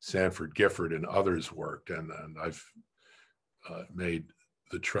Sanford Gifford and others worked. And I've made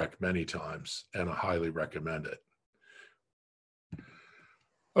the trek many times, and I highly recommend it.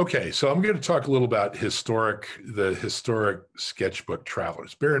 Okay, so I'm going to talk a little about the historic sketchbook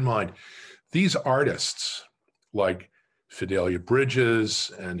travelers. Bear in mind, these artists like Fidelia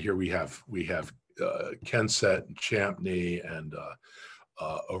Bridges, and here we have Kensett and Champney, and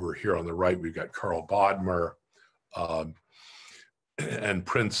over here on the right we've got Karl Bodmer and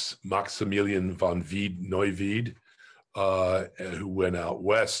Prince Maximilian von Neuwied, who went out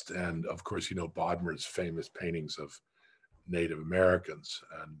west, and of course Bodmer's famous paintings of Native Americans,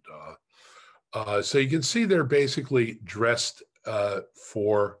 and so you can see they're basically dressed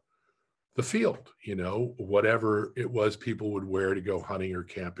for the field, whatever it was people would wear to go hunting or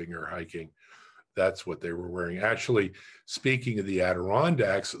camping or hiking. That's what they were wearing. Actually, speaking of the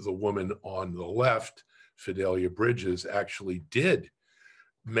Adirondacks, the woman on the left, Fidelia Bridges, actually did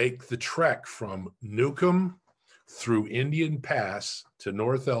make the trek from Newcomb through Indian Pass to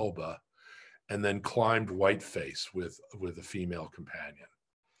North Elba, and then climbed Whiteface with a female companion,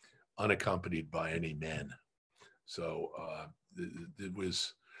 unaccompanied by any men. So it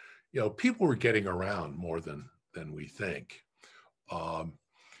was, people were getting around more than we think.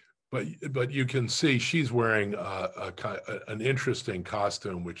 But you can see she's wearing an interesting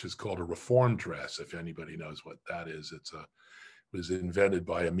costume, which is called a reform dress. If anybody knows what that is, it was invented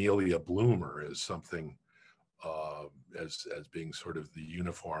by Amelia Bloomer as something as being sort of the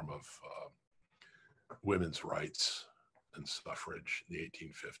uniform of women's rights and suffrage in the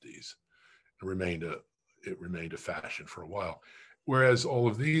 1850s. It remained a fashion for a while. Whereas all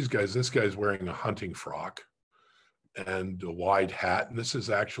of these guys, this guy's wearing a hunting frock and a wide hat. And this is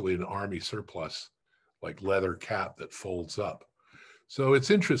actually an army surplus, like leather cap that folds up. So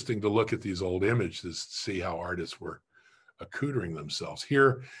it's interesting to look at these old images to see how artists were accoutring themselves.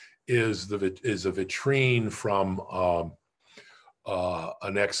 Here is a vitrine from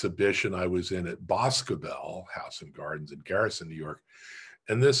an exhibition I was in at Boscobel House and Gardens in Garrison, New York.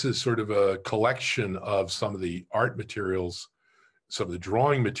 And this is sort of a collection of some of the art materials, some of the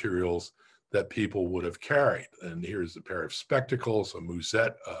drawing materials that people would have carried. And here's a pair of spectacles, a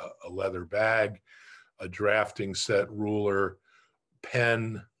musette, a leather bag, a drafting set, ruler,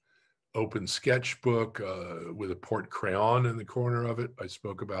 pen, open sketchbook with a port crayon in the corner of it. I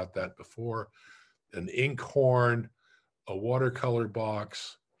spoke about that before. An inkhorn, a watercolor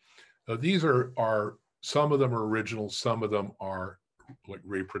box. Now, these are some of them are original, some of them are like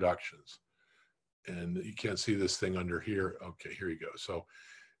reproductions. And you can't see this thing under here. Okay, here you go. So,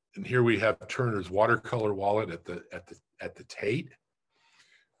 and here we have Turner's watercolor wallet at the Tate,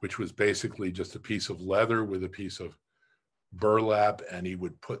 which was basically just a piece of leather with a piece of burlap, and he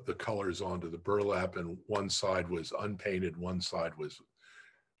would put the colors onto the burlap, and one side was unpainted, one side was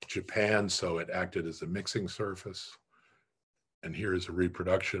Japan, so it acted as a mixing surface. And here's a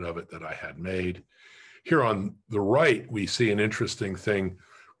reproduction of it that I had made. Here on the right, we see an interesting thing,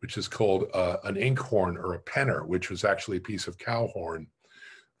 which is called an inkhorn or a penner, which was actually a piece of cow horn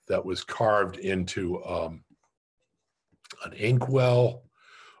that was carved into an inkwell,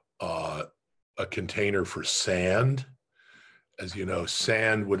 a container for sand. As you know,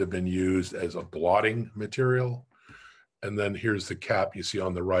 sand would have been used as a blotting material. And then here's the cap you see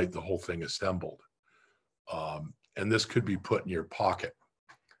on the right, the whole thing assembled. And this could be put in your pocket.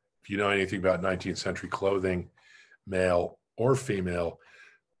 If you know anything about 19th century clothing, male or female,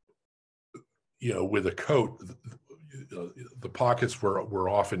 with a coat, the pockets were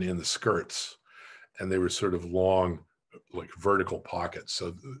often in the skirts, and they were sort of long, like vertical pockets.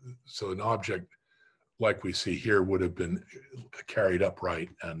 So an object like we see here would have been carried upright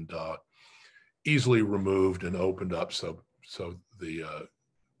and easily removed and opened up, so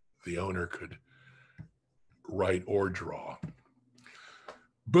the owner could write or draw.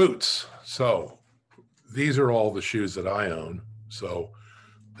 Boots. So these are all the shoes that I own. So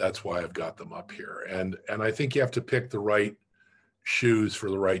that's why I've got them up here. And I think you have to pick the right shoes for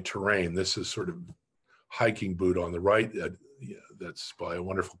the right terrain. This is sort of hiking boot on the right. That's by a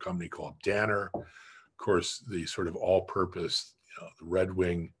wonderful company called Danner. Of course, the sort of all-purpose, the Red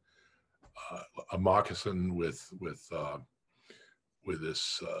Wing, a moccasin with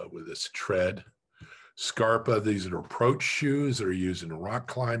this tread. Scarpa, these are approach shoes that are used in rock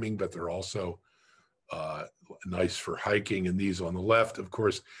climbing, but they're also nice for hiking. And these on the left, of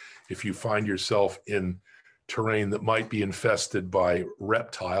course, if you find yourself in terrain that might be infested by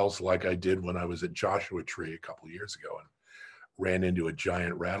reptiles, like I did when I was at Joshua Tree a couple of years ago and ran into a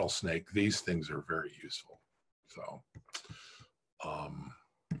giant rattlesnake, these things are very useful. So,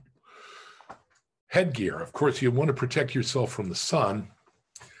 headgear, of course, you want to protect yourself from the sun.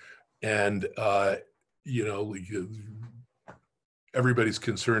 And, everybody's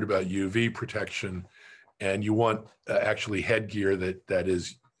concerned about UV protection, and you want actually headgear that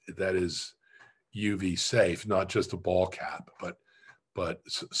is UV safe, not just a ball cap, but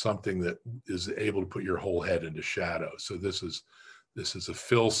something that is able to put your whole head into shadow. So this is a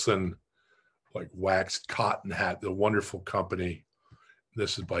Filson, like waxed cotton hat, the wonderful company.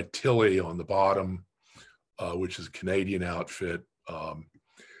 This is by Tilly on the bottom, which is a Canadian outfit.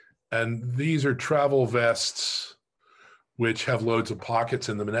 And these are travel vests, which have loads of pockets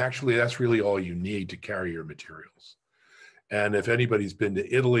in them. And actually, that's really all you need to carry your materials. And if anybody's been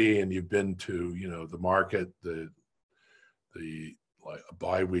to Italy and you've been to, the market, the like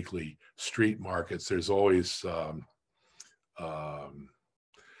bi-weekly street markets, there's always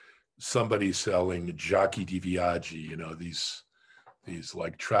somebody selling giacchi di viaggi, these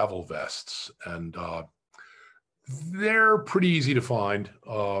like travel vests. And they're pretty easy to find.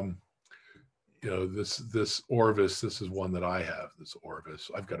 This Orvis, this is one that I have, this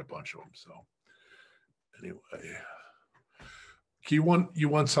Orvis. I've got a bunch of them. So anyway, you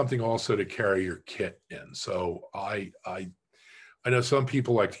want something also to carry your kit in. So I know some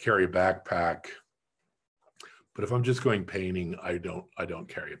people like to carry a backpack, but if I'm just going painting, I don't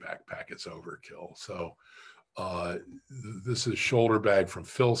carry a backpack. It's overkill. So this is a shoulder bag from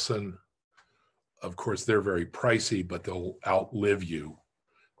Filson. Of course, they're very pricey, but they'll outlive you.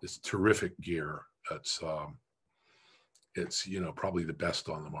 It's terrific gear. It's probably the best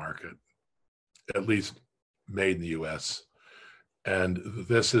on the market, at least made in the U.S. And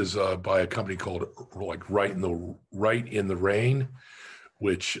this is by a company called like Right in the Rain,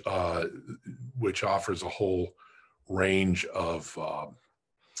 which offers a whole range of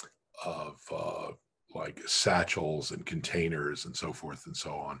like satchels and containers and so forth and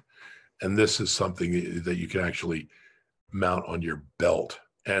so on. And this is something that you can actually mount on your belt.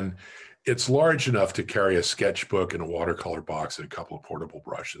 And it's large enough to carry a sketchbook and a watercolor box and a couple of portable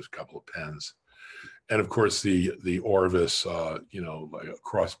brushes, a couple of pens. And of course, the Orvis, like a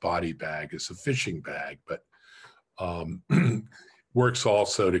crossbody bag is a fishing bag, but works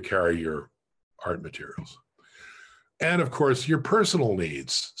also to carry your art materials. And of course, your personal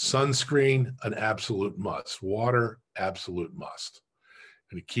needs. Sunscreen, an absolute must. Water, absolute must.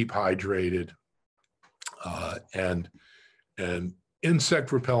 And to keep hydrated, and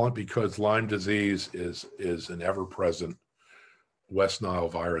insect repellent, because Lyme disease is an ever-present West Nile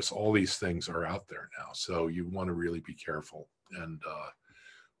virus. All these things are out there now, so you want to really be careful. And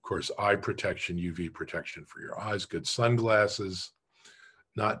of course, eye protection, UV protection for your eyes, good sunglasses,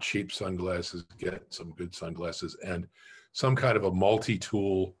 not cheap sunglasses, get some good sunglasses, and some kind of a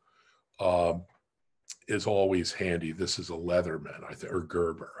multi-tool is always handy. This is a Leatherman, I think, or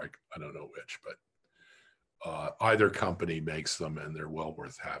Gerber, I don't know which, but either company makes them and they're well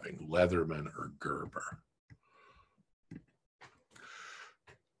worth having, Leatherman or Gerber.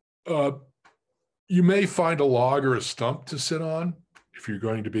 You may find a log or a stump to sit on if you're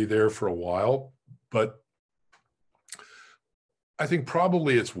going to be there for a while, but I think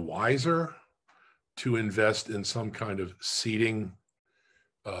probably it's wiser to invest in some kind of seating,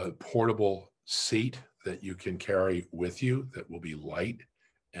 portable seat that you can carry with you that will be light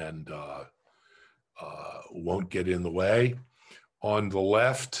and won't get in the way. On the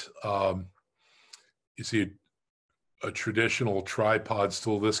left, you see a traditional tripod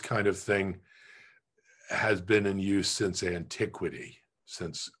stool. This kind of thing has been in use since antiquity,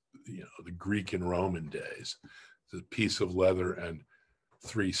 since the Greek and Roman days. It's a piece of leather and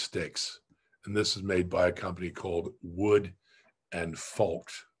 3 sticks. And this is made by a company called Wood and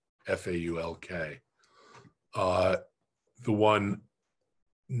Falk, F-A-U-L-K. The one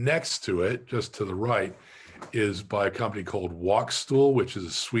next to it, just to the right, is by a company called Walkstool, which is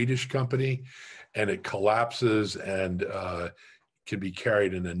a Swedish company, and it collapses and can be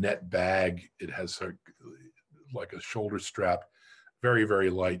carried in a net bag. It has like a shoulder strap, very, very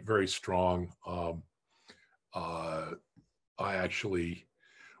light, very strong. I actually,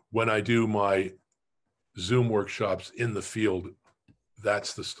 when I do my Zoom workshops in the field,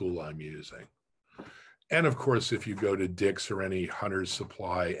 that's the stool I'm using. And of course, if you go to Dick's or any Hunter's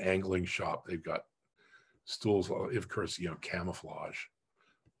Supply angling shop, they've got stools. Of course, camouflage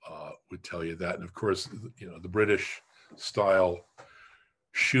would tell you that. And of course, the British style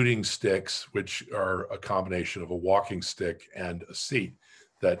shooting sticks, which are a combination of a walking stick and a seat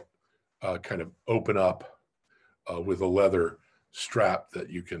that kind of open up with a leather strap that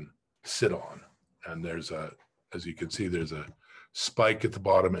you can sit on. And as you can see, there's a spike at the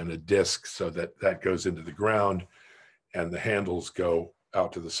bottom and a disc so that goes into the ground, and the handles go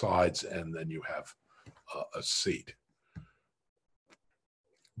out to the sides, and then you have a seat.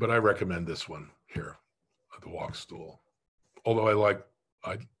 But I recommend this one here, the walk stool. Although I like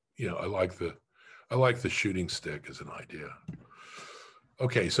the shooting stick as an idea.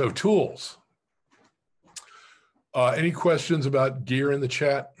 Okay, so tools. Any questions about gear in the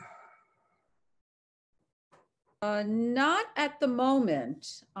chat? Not at the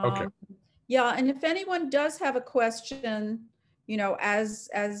moment. Okay. Yeah, and if anyone does have a question,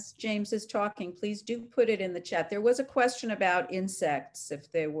 as James is talking, please do put it in the chat. There was a question about insects,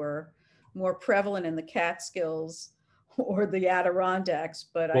 if they were more prevalent in the Catskills or the Adirondacks,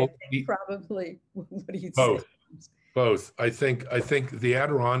 but I think probably, what do you say? Both. I think the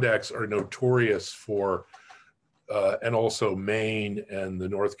Adirondacks are notorious for, and also Maine and the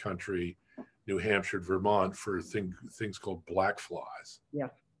North Country, New Hampshire, Vermont, for things called black flies. Yeah.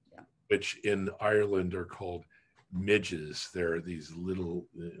 Which in Ireland are called midges. They're these little,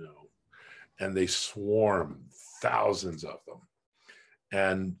 and they swarm, thousands of them.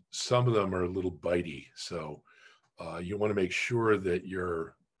 And some of them are a little bitey. So you want to make sure that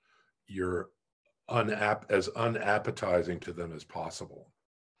you're as unappetizing to them as possible.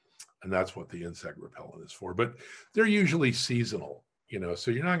 And that's what the insect repellent is for. But they're usually seasonal,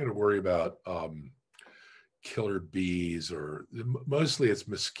 so you're not going to worry about killer bees, or mostly it's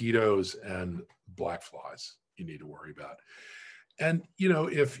mosquitoes and black flies you need to worry about. And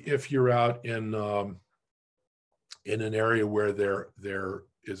if you're out in an area where there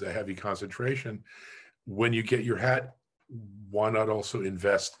is a heavy concentration, when you get your hat, why not also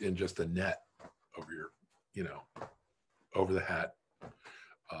invest in just a net over your over the hat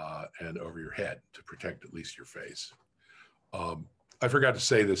and over your head to protect at least your face. I forgot to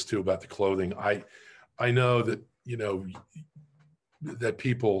say this too about the clothing. I know that, that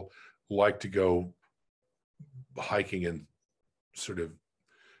people like to go hiking in sort of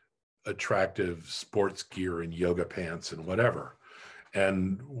attractive sports gear and yoga pants and whatever.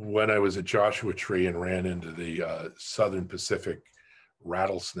 And when I was at Joshua Tree and ran into the Southern Pacific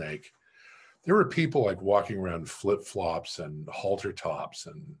rattlesnake, there were people like walking around flip-flops and halter tops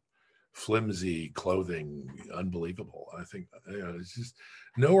and flimsy clothing, unbelievable. I think, it's just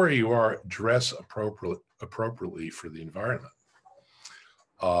know where you are, dress appropriately for the environment.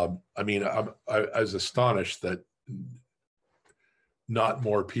 I was astonished that not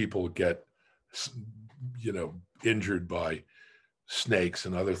more people get, injured by snakes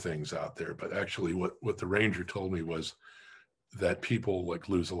and other things out there. But actually what the ranger told me was that people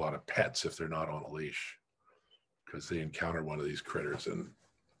lose a lot of pets if they're not on a leash, because they encounter one of these critters, and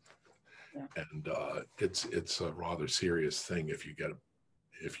it's a rather serious thing if you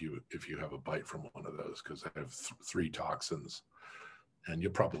have a bite from one of those, because they have 3 toxins, and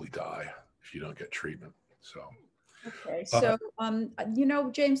you'll probably die if you don't get treatment. So okay, so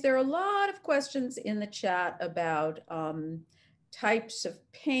James, there are a lot of questions in the chat about types of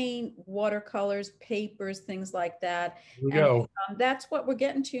paint, watercolors, papers, things like that. Here we go. That's what we're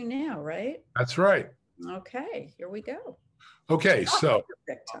getting to now, right? That's right. Okay, here we go. Okay, so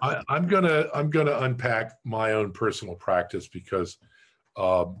I'm gonna unpack my own personal practice, because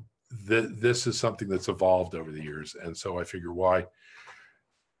this is something that's evolved over the years, and so I figure, why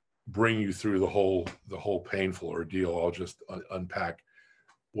bring you through the whole painful ordeal? I'll just unpack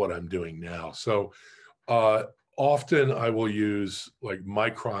what I'm doing now. So often I will use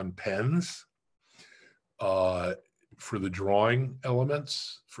micron pens for the drawing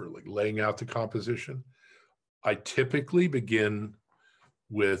elements, for laying out the composition. I typically begin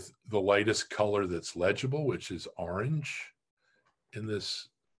with the lightest color that's legible, which is orange in this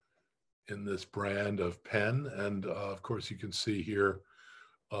brand of pen. And of course, you can see here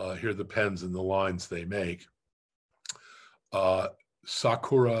are the pens and the lines they make.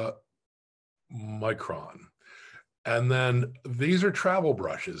 Sakura Micron. And then these are travel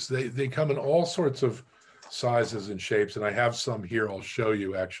brushes. They come in all sorts of sizes and shapes. And I have some here I'll show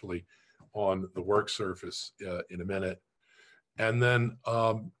you actually on the work surface in a minute. And then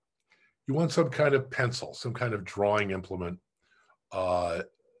you want some kind of pencil, some kind of drawing implement.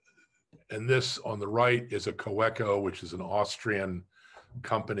 And this on the right is a Coeco, which is an Austrian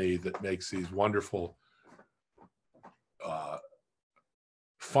company that makes these wonderful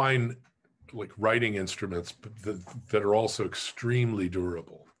fine like writing instruments that are also extremely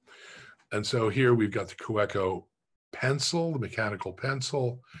durable. And so here we've got the Coeco pencil, the mechanical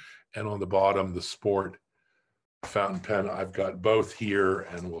pencil, and on the bottom, the sport fountain pen. I've got both here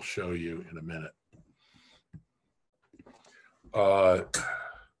and we'll show you in a minute.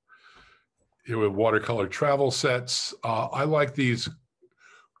 Here with watercolor travel sets. I like these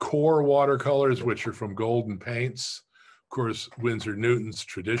core watercolors, which are from Golden Paints. Of course, Winsor Newton's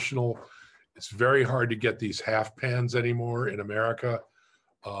traditional. It's very hard to get these half pans anymore in America.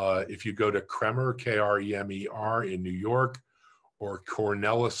 If you go to Kremer, K-R-E-M-E-R in New York, or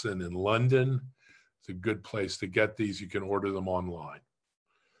Cornellison in London, it's a good place to get these. You can order them online.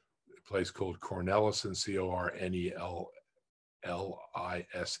 A place called Cornellison, C-O-R-N-E-L-L-I-S-E-N,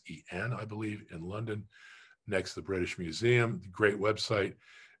 I believe, in London, next to the British Museum. Great website.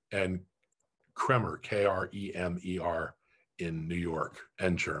 And Kremer, K-R-E-M-E-R, in New York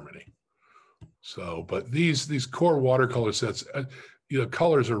and Germany. So, but these core watercolor sets,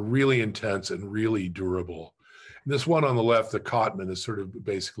 colors are really intense and really durable. And this one on the left, the Cotman, is sort of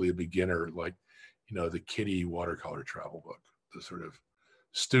basically a beginner, like, the Kitty watercolor travel book, the sort of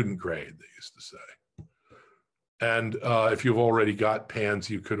student grade, they used to say. And if you've already got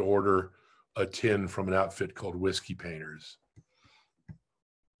pans, you could order a tin from an outfit called Whiskey Painters.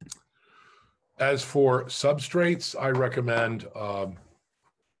 As for substrates, I recommend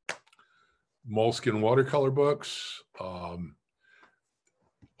Moleskine watercolor books,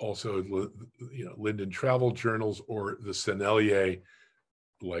 also, Linden travel journals, or the Sennelier,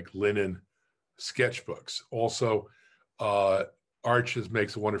 like linen sketchbooks. Also, Arches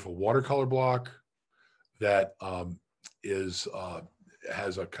makes a wonderful watercolor block that has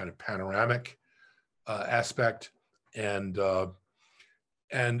a kind of panoramic aspect, and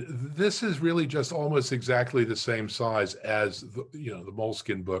this is really just almost exactly the same size as the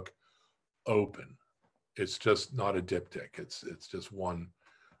Moleskine book open. It's just not a diptych. It's just one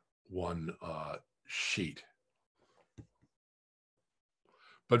sheet,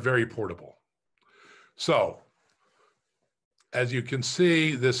 but very portable. So, as you can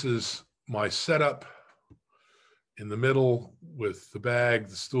see, this is my setup in the middle with the bag,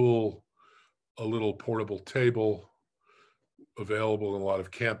 the stool, a little portable table, available in a lot of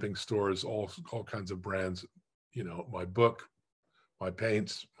camping stores, all kinds of brands, my book, my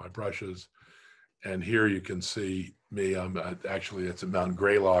paints, my brushes. And here you can see me. It's at Mount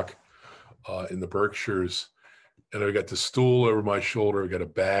Greylock in the Berkshires. And I've got the stool over my shoulder. I've got a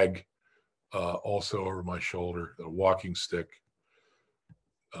bag also over my shoulder, a walking stick.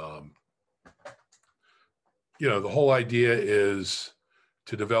 The whole idea is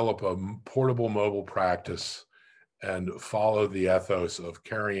to develop a portable mobile practice and follow the ethos of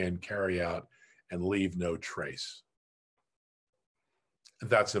carry in, carry out, and leave no trace.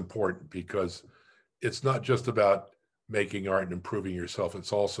 That's important because it's not just about making art and improving yourself.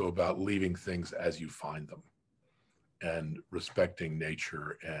 It's also about leaving things as you find them and respecting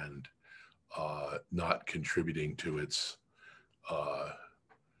nature and not contributing to its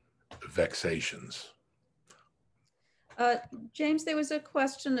vexations. James, there was a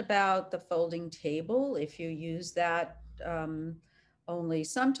question about the folding table, if you use that only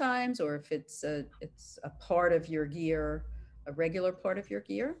sometimes, or if it's a part of your gear, a regular part of your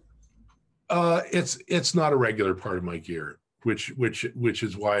gear. It's not a regular part of my gear, which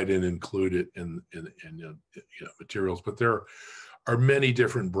is why I didn't include it in materials. But there are many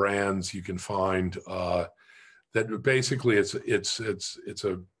different brands you can find that basically it's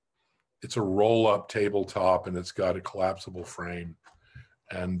a roll-up tabletop, and it's got a collapsible frame.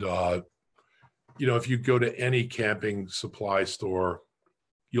 And if you go to any camping supply store,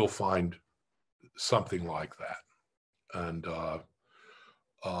 you'll find something like that. And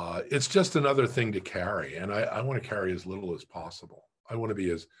it's just another thing to carry. And I want to carry as little as possible. I want to be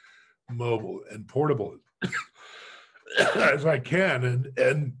as mobile and portable as I can.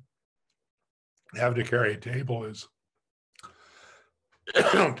 And having to carry a table is,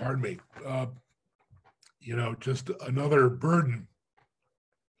 pardon me, just another burden.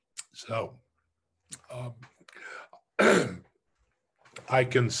 So I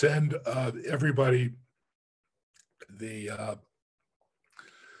can send everybody the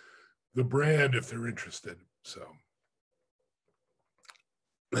brand if they're interested. So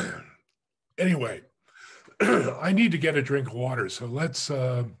anyway, I need to get a drink of water. So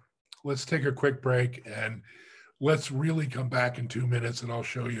let's take a quick break, and let's really come back in 2 minutes, and I'll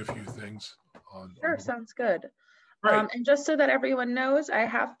show you a few things. Sure, sounds good. Right. And just so that everyone knows, I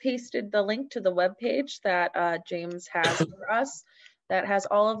have pasted the link to the webpage that James has for us that has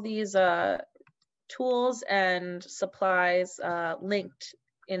all of these tools and supplies linked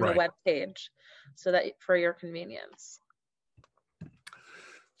in the Right. webpage so that for your convenience.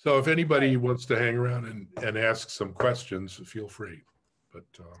 So if anybody wants to hang around and ask some questions, feel free. But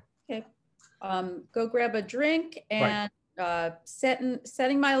Okay. Go grab a drink and right.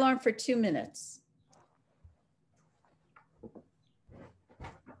 setting my alarm for 2 minutes.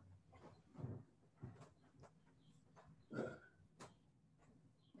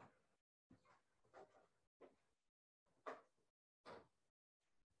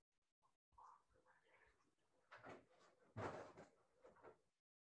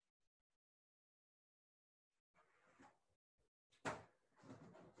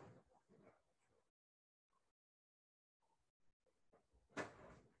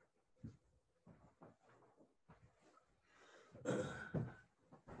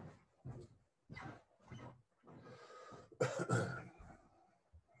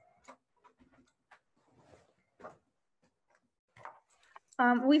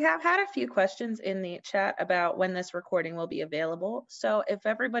 We have had a few questions in the chat about when this recording will be available. So if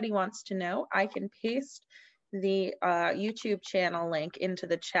everybody wants to know, I can paste the YouTube channel link into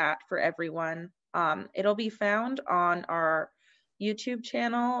the chat for everyone. It'll be found on our YouTube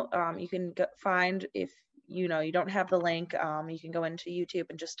channel. You can find, if you don't have the link, you can go into YouTube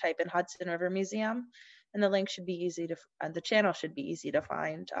and just type in Hudson River Museum, and the link should be easy to, the channel should be easy to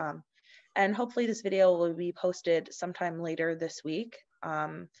find. And hopefully this video will be posted sometime later this week.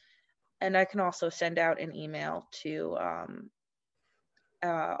 And I can also send out an email to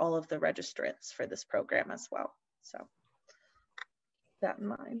all of the registrants for this program as well. So keep that in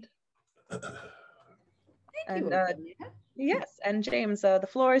mind. Thank you. Yes, and James, the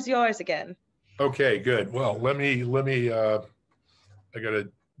floor is yours again. Okay, good. Well, let me I got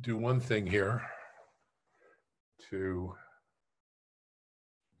to do one thing here to.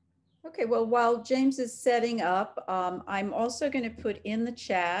 Okay, well, while James is setting up, I'm also going to put in the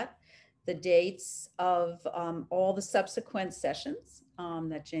chat the dates of all the subsequent sessions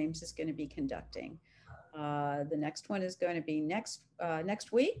that James is going to be conducting. The next one is going to be next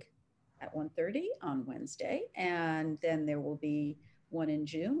week at 1:30 on Wednesday, and then there will be one in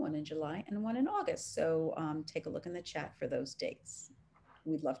June, one in July, and one in August. So take a look in the chat for those dates.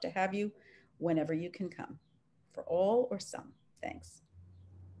 We'd love to have you whenever you can come, for all or some. Thanks.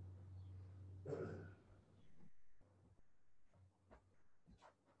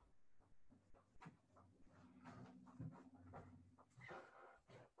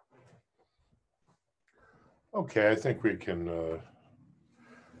 Okay, I think we can.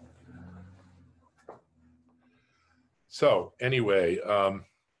 So anyway,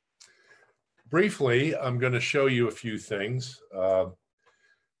 briefly, I'm going to show you a few things that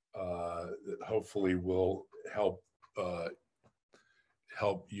hopefully will help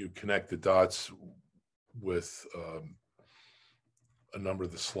you connect the dots with a number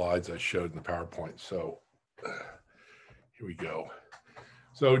of the slides I showed in the PowerPoint. So here we go.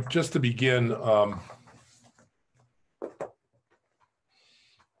 So just to begin,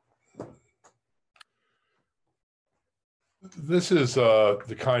 this is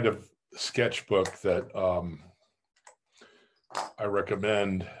the kind of sketchbook that I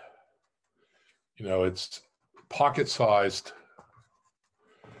recommend. It's pocket-sized.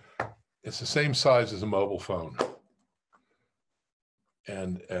 It's the same size as a mobile phone,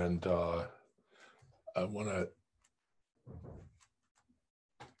 and I want to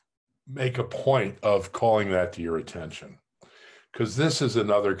make a point of calling that to your attention, because this is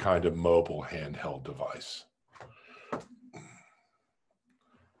another kind of mobile handheld device.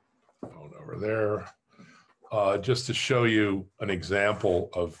 Phone over there, just to show you an example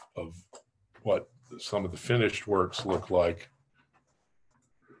of what some of the finished works look like.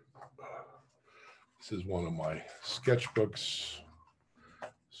 This is one of my sketchbooks.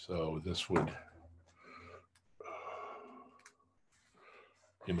 So this would,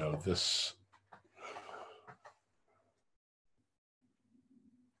 this.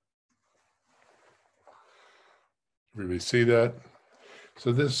 Everybody see that?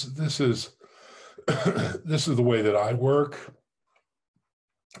 So this is this is the way that I work.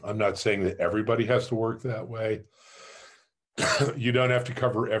 I'm not saying that everybody has to work that way. You don't have to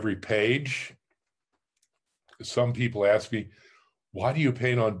cover every page. Some people ask me, why do you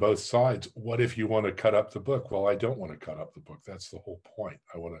paint on both sides? What if you want to cut up the book? Well, I don't want to cut up the book. That's the whole point.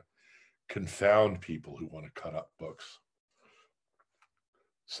 I want to confound people who want to cut up books.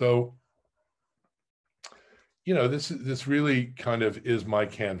 So, this really kind of is my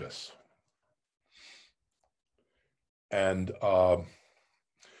canvas. And so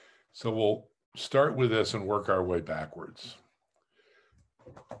we'll start with this and work our way backwards.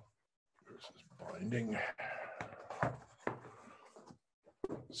 This is binding.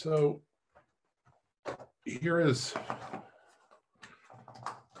 So here is,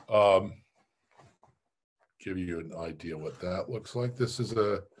 give you an idea what that looks like. This is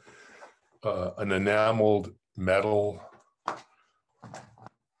an enameled metal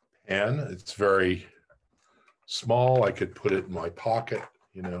pen. It's very small. I could put it in my pocket,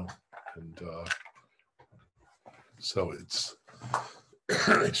 you know, and so it's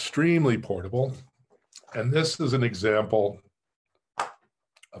extremely portable. And this is an example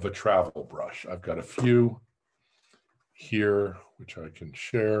of a travel brush. I've got a few here, which I can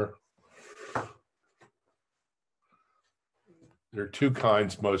share. There are two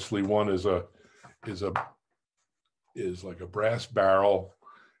kinds mostly. One is like a brass barrel.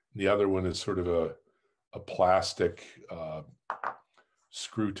 The other one is sort of a plastic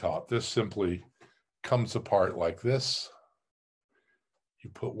screw top. This simply comes apart like this. You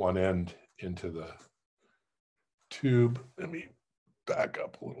put one end into the tube. Let me back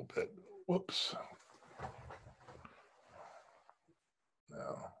up a little bit. Whoops.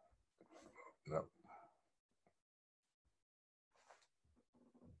 No.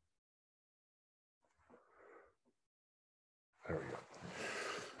 There we go.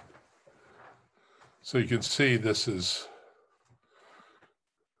 So you can see this is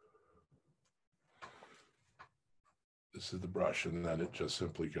the brush, and then it just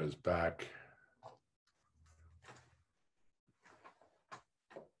simply goes back.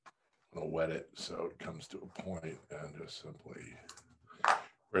 I'll wet it so it comes to a point and just simply,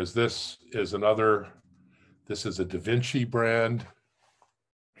 whereas this is this is a Da Vinci brand.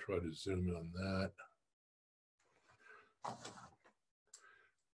 Try to zoom in on that.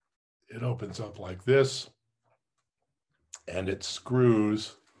 It opens up like this, and it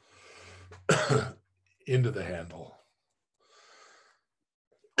screws into the handle.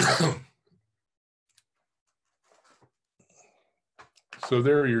 So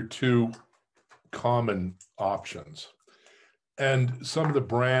there are your two common options. And some of the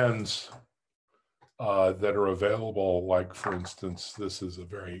brands that are available, like for instance, this is a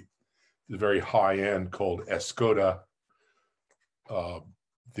very high end called Escoda.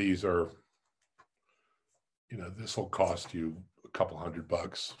 These are, you know, this will cost you a couple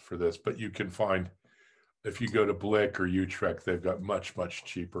 $100 for this, but you can find, if you go to Blick or Utrecht, they've got much, much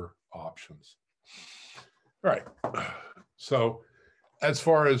cheaper options. All right. So as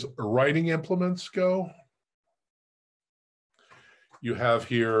far as writing implements go, you have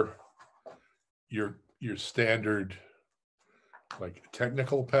here your standard like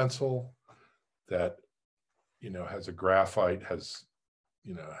technical pencil that, you know, has a graphite, has,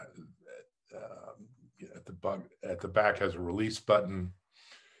 you know, at the back has a release button,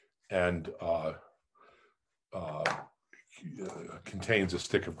 and contains a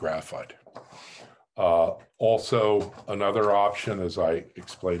stick of graphite. Also, another option, as I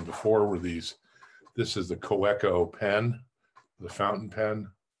explained before, were these. This is the Coeco pen, the fountain pen,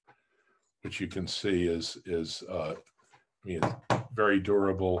 which you can see is I mean, very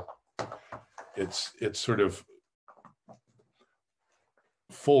durable. It's sort of,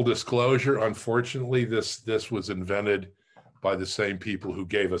 full disclosure, unfortunately, this was invented by the same people who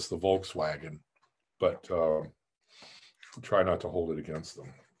gave us the Volkswagen, but try not to hold it against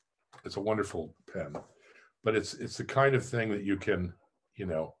them. It's a wonderful pen, but it's the kind of thing that you can, you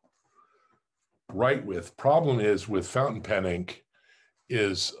know, write with. Problem is with fountain pen ink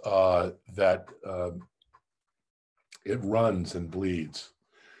is that it runs and bleeds.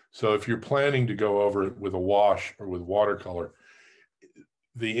 So if you're planning to go over it with a wash or with watercolor,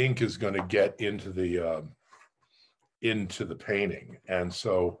 the ink is going to get into the painting, and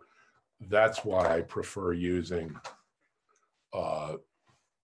so that's why I prefer using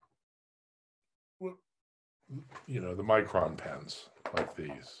you know, the micron pens like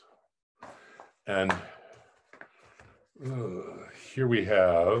these. And here we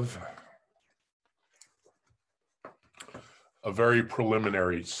have a very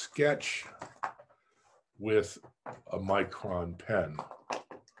preliminary sketch with a micron pen.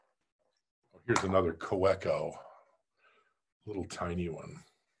 Here's another Coeco, little tiny one.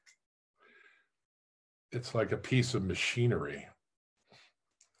 It's like a piece of machinery,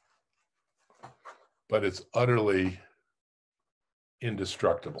 but it's utterly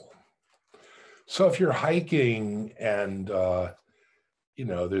indestructible. So if you're hiking and, you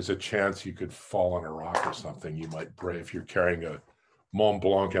know, there's a chance you could fall on a rock or something, you might break. If you're carrying a Mont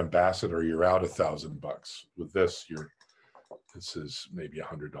Blanc Ambassador, you're out $1,000. With this, this is maybe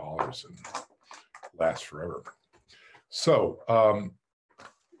 $100 and lasts forever. So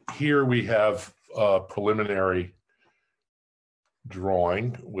here we have a preliminary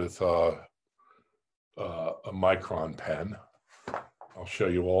drawing with a micron pen. I'll show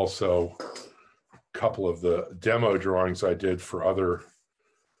you also a couple of the demo drawings I did for other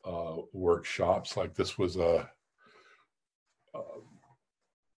workshops. Like this was an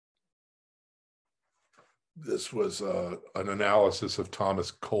analysis of Thomas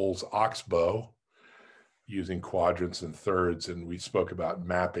Cole's oxbow using quadrants and thirds, and we spoke about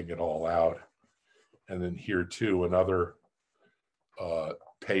mapping it all out. And then here too, another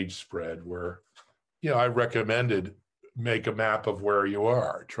page spread where, I recommended make a map of where you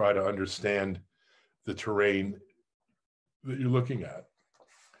are, try to understand the terrain that you're looking at.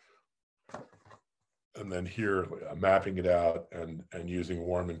 And then here, mapping it out and using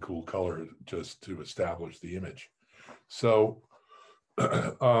warm and cool color just to establish the image. So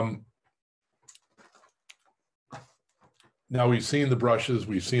now we've seen the brushes,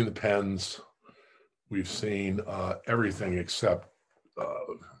 we've seen the pens, we've seen everything except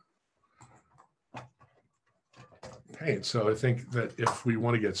paint. So I think that if we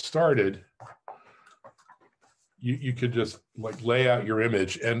want to get started, you could just like lay out your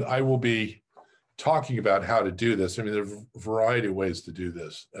image, and I will be talking about how to do this. I mean, there are a variety of ways to do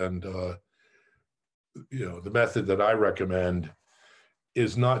this. And, the method that I recommend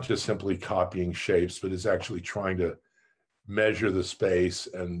is not just simply copying shapes, but is actually trying to measure the space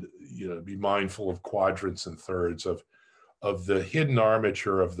and, be mindful of quadrants and thirds of the hidden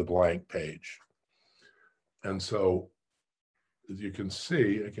armature of the blank page. And so, as you can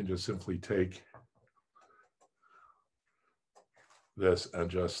see, I can just simply take this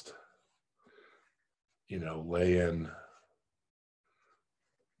and just, lay in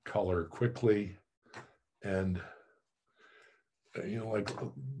color quickly. And, like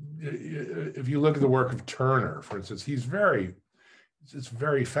if you look at the work of Turner, for instance, it's very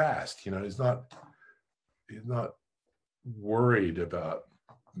fast. He's not worried about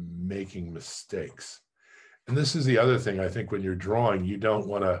making mistakes. And this is the other thing, I think, when you're drawing, you don't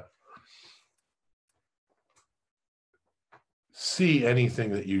want to see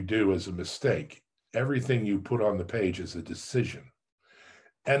anything that you do as a mistake. Everything you put on the page is a decision.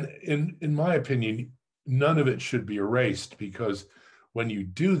 And in my opinion, none of it should be erased, because when you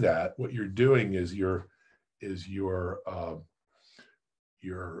do that, what you're doing is you're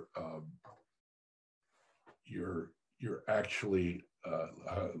actually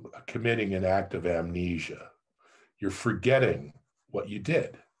committing an act of amnesia. You're forgetting what you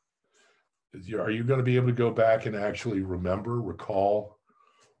did. Are you going to be able to go back and actually recall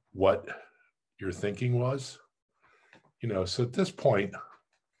what your thinking was? So at this point,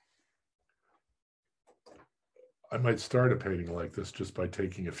 I might start a painting like this just by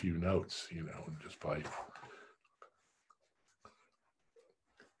taking a few notes, and just by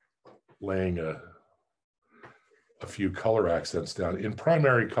laying a few color accents down in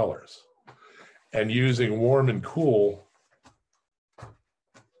primary colors and using warm and cool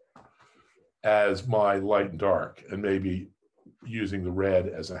as my light and dark, and maybe using the red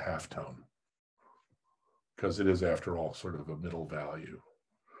as a halftone, because it is, after all, sort of a middle value.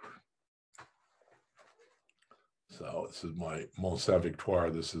 So this is my Mont Saint-Victoire.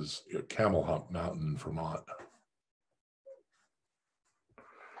 This is Camel Hump Mountain in Vermont.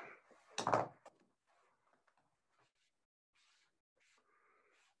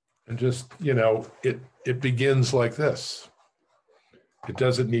 And just, it begins like this. It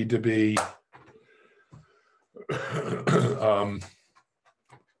doesn't need to be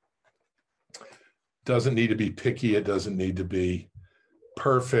doesn't need to be picky. It doesn't need to be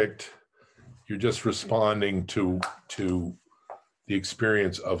perfect. You're just responding to the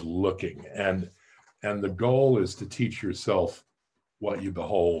experience of looking. And the goal is to teach yourself what you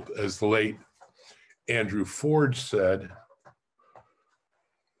behold. As the late Andrew Forge said,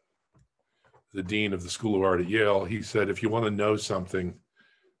 the dean of the School of Art at Yale, he said, if you want to know something,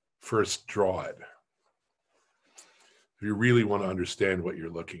 first draw it. If you really want to understand what you're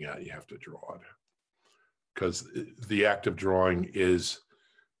looking at, you have to draw it. Because the act of drawing is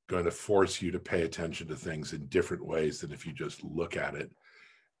going to force you to pay attention to things in different ways than if you just look at it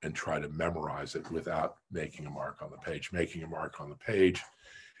and try to memorize it without making a mark on the page. Making a mark on the page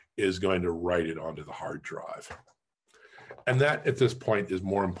is going to write it onto the hard drive. And that, at this point, is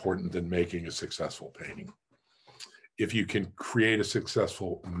more important than making a successful painting. If you can create a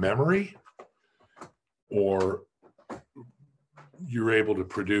successful memory, or you're able to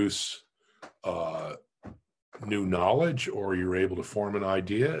produce new knowledge, or you're able to form an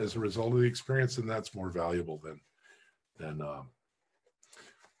idea as a result of the experience, then that's more valuable than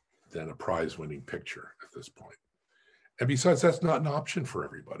a prize-winning picture at this point. And besides, that's not an option for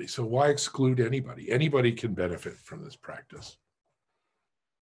everybody. So why exclude anybody? Anybody can benefit from this practice.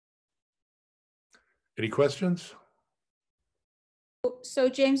 Any questions? So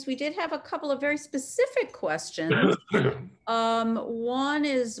James, we did have a couple of very specific questions. One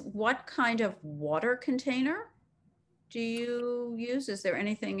is, what kind of water container do you use? Is there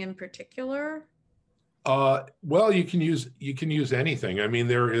anything in particular? Well, you can use anything. I mean,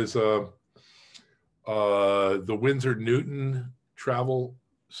 there is the Winsor Newton travel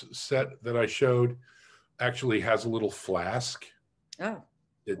set that I showed actually has a little flask. Oh.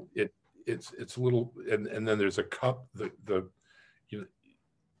 It's a little, and then there's a cup.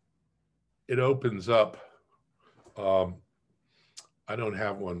 It opens up. I don't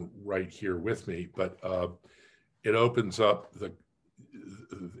have one right here with me, but it opens up the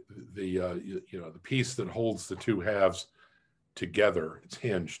piece that holds the two halves together. It's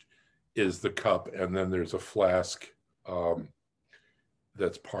hinged, is the cup, and then there's a flask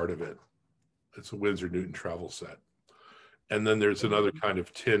that's part of it. It's a Winsor Newton travel set. And then there's another kind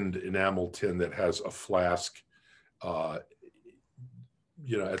of tinned enamel tin that has a flask, at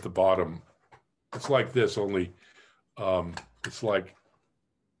the bottom. It's like this, only it's like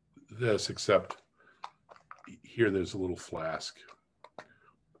this, except here there's a little flask.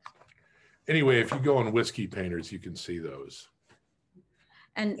 Anyway, if you go on Whiskey Painters, you can see those.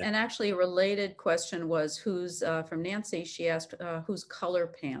 And actually a related question was from Nancy. She asked, whose color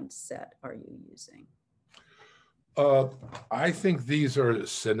pants set are you using? I think these are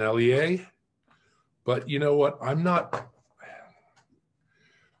Sennelier, but you know what? I'm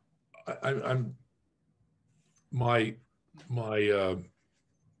my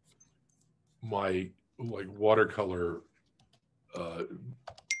like watercolor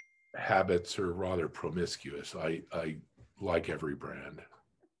habits are rather promiscuous. I like every brand.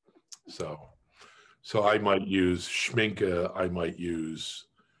 So I might use Schminke, I might use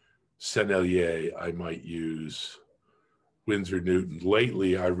Sennelier, I might use Winsor Newton.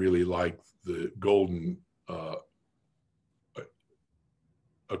 Lately, I really like the golden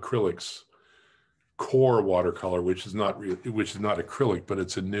acrylics core watercolor, which is not acrylic, but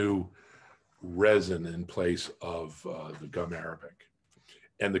it's a new resin in place of the gum arabic,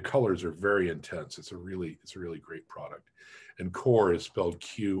 and the colors are very intense. It's a really great product. And core is spelled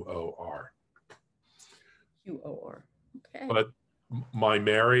Q-O-R. Q-O-R. Okay. But My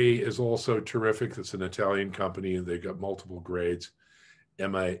Mary is also terrific. It's an Italian company, and they've got multiple grades.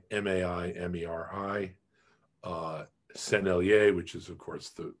 M-A-I-M-E-R-I. Sennelier, which is of course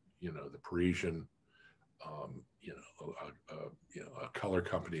the Parisian a color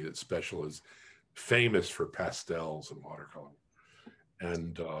company that's famous for pastels and watercolor,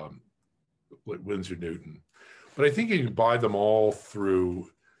 and Winsor Newton. But I think you can buy them all through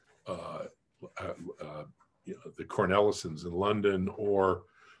the Cornelisons in London, or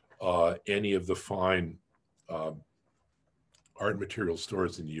any of the fine art material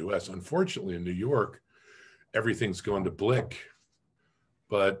stores in the US. Unfortunately, in New York, everything's gone to Blick.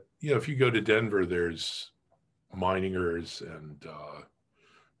 But if you go to Denver, there's Meiningers, and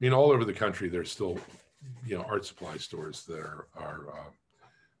all over the country, there's still art supply stores that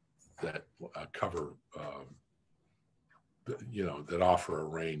cover that offer a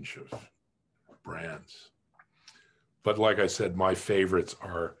range of brands. But like I said, my favorites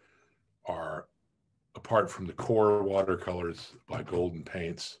are apart from the core watercolors by Golden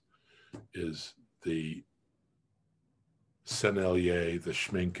Paints, is the Sennelier, the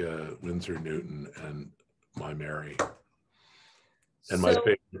Schminke, Winsor Newton, and My Mary. And my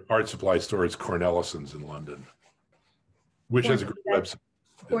favorite art supply store is Cornelisons in London, which has a great website.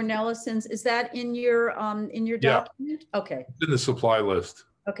 Cornelisons, is that in your document? Okay. It's in the supply list.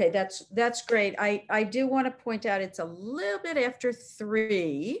 Okay, that's great. I do want to point out it's a little bit after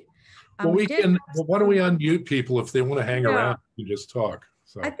 3. Well, why don't we unmute people if they want to hang around and just talk?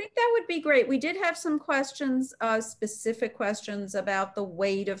 So I think that would be great. We did have some questions, specific questions about the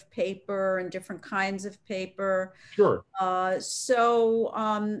weight of paper and different kinds of paper. Sure. Can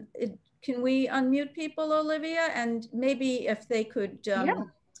we unmute people, Olivia? And maybe if they could,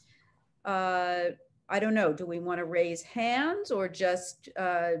 I don't know, do we want to raise hands or just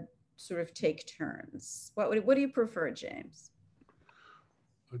sort of take turns? What do you prefer, James?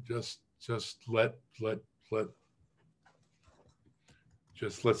 Let's just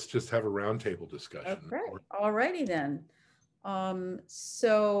have a roundtable discussion. Okay, all righty then.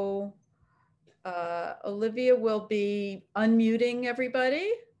 Olivia will be unmuting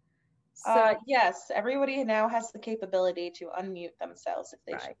everybody. Yes, everybody now has the capability to unmute themselves if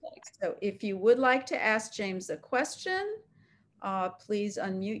they should like. So if you would like to ask James a question, please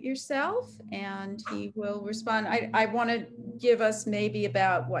unmute yourself and he will respond. I want to give us maybe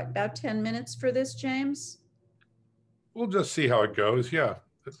about what, about 10 minutes for this, James? We'll just see how it goes. Yeah.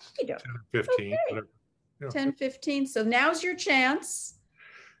 It's 10 or 15. Okay. Whatever. Yeah. 10, 15. So now's your chance.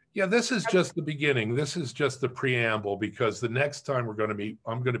 Yeah, this is just the beginning. This is just the preamble, because the next time I'm going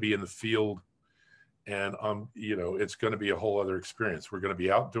to be in the field, and it's going to be a whole other experience. We're going to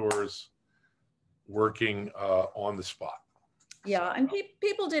be outdoors working on the spot. Yeah, and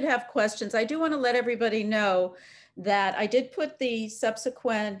people did have questions. I do want to let everybody know that I did put the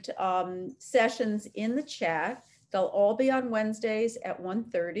subsequent sessions in the chat. They'll all be on Wednesdays at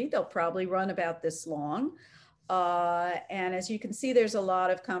 1:30. They'll probably run about this long. And as you can see, there's a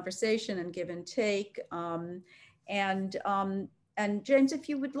lot of conversation and give and take. And James, if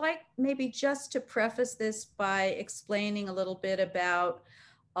you would like maybe just to preface this by explaining a little bit about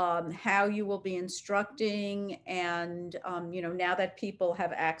how you will be instructing, and now that people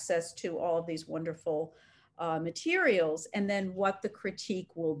have access to all of these wonderful materials, and then what the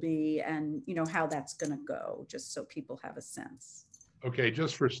critique will be, and how that's going to go, just so people have a sense. Okay,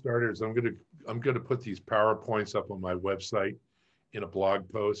 just for starters, I'm gonna put these PowerPoints up on my website in a blog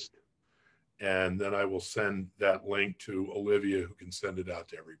post, and then I will send that link to Olivia, who can send it out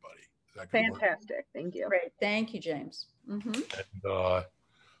to everybody. Is that gonna work? Fantastic, thank you. Great, thank you, James. And,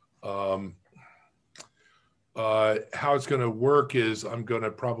 how it's going to work is I'm going to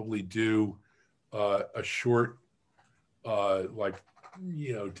probably do a short, like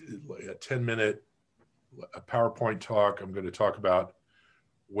a 10-minute PowerPoint talk. I'm going to talk about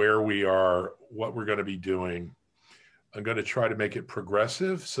where we are, what we're going to be doing. I'm going to try to make it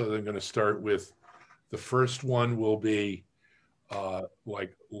progressive. So I'm going to start with, the first one will be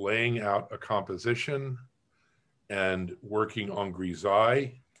like laying out a composition and working on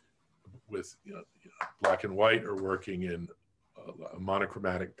grisaille with black and white, or working in a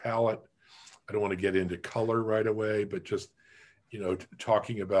monochromatic palette. I don't want to get into color right away, but just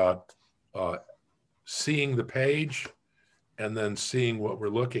talking about seeing the page and then seeing what we're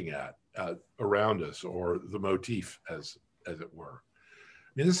looking at around us, or the motif as it were.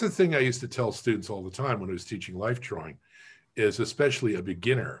 I mean, this is the thing I used to tell students all the time when I was teaching life drawing, is especially a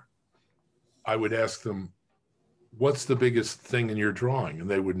beginner, I would ask them, what's the biggest thing in your drawing? And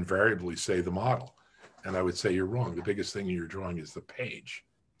they would invariably say the model. And I would say, you're wrong. The biggest thing in your drawing is the page.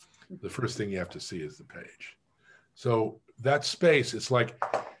 The first thing you have to see is the page. So that space, it's like,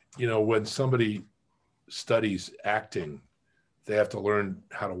 when somebody studies acting, they have to learn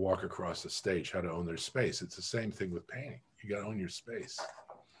how to walk across the stage, how to own their space. It's the same thing with painting. You got to own your space.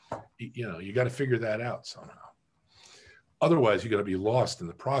 You got to figure that out somehow. Otherwise, you're going to be lost in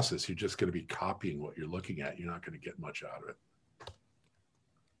the process. You're just going to be copying what you're looking at. You're not going to get much out of it.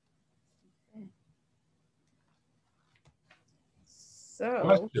 So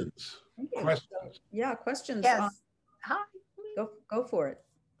questions. Yeah, questions. Yes. Hi. Go for it.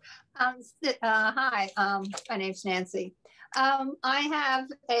 Hi. My name's Nancy. I have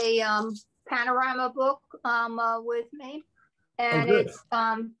a panorama book with me, and it's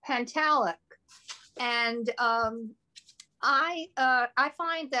Pentalic, and I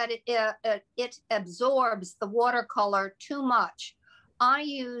find that it absorbs the watercolor too much. I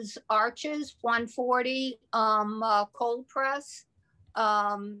use Arches 140 cold press,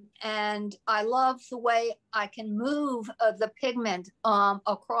 and I love the way I can move the pigment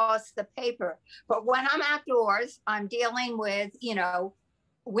across the paper. But when I'm outdoors, I'm dealing with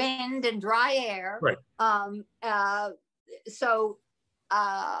wind and dry air. Right. So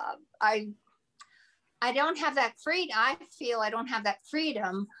I don't have that freedom. I feel I don't have that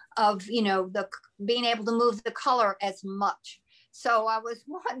freedom of, being able to move the color as much. So I was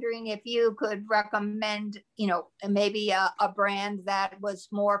wondering if you could recommend, maybe a brand that was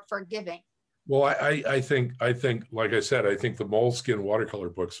more forgiving. Well, I think, like I said, I think the Moleskine watercolor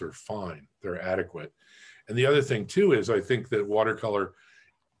books are fine. They're adequate. And the other thing too is, I think that watercolor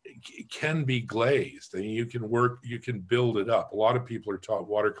can be glazed, and you can build it up. A lot of people are taught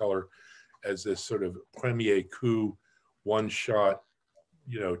watercolor as this sort of premier coup, one-shot,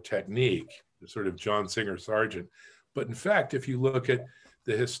 technique, sort of John Singer Sargent. But in fact, if you look at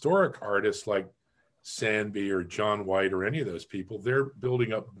the historic artists like Sandby or John White or any of those people, they're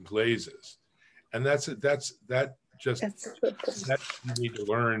building up glazes, and that you need to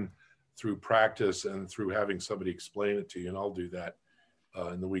learn through practice and through having somebody explain it to you. And I'll do that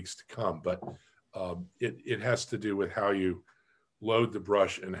in the weeks to come. But it has to do with how you load the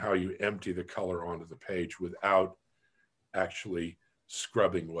brush and how you empty the color onto the page without actually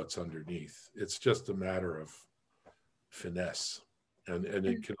scrubbing what's underneath. It's just a matter of finesse, and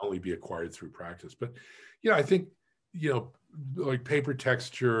it can only be acquired through practice. But I think you know, like paper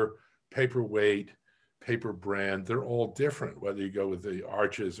texture, paper weight, paper brand, they're all different, whether you go with the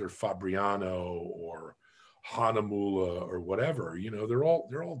Arches or Fabriano or Hanamula or whatever, you know, they're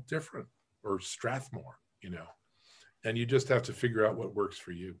all different, or Strathmore, you know, and you just have to figure out what works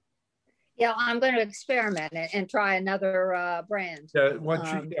for you. Yeah, I'm going to experiment and try another brand. Yeah,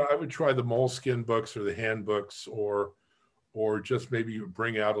 I would try the Moleskine books or the handbooks, or just maybe you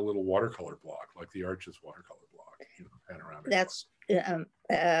bring out a little watercolor block, like the Arches watercolor block, you know, panoramic. That's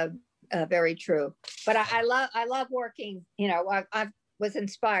very true. But I love working. You know, I was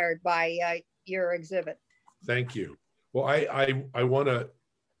inspired by your exhibit. Thank you. Well, I want to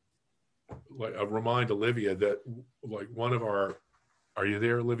remind Olivia that like one of our, are you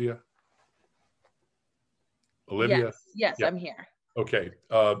there, Olivia? Olivia? Yes, yeah. I'm here. Okay.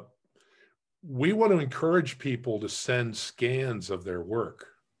 We want to encourage people to send scans of their work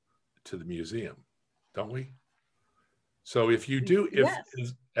to the museum, don't we? So if you do,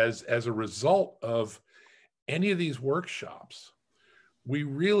 as a result of any of these workshops, we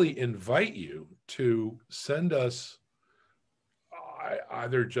really invite you to send us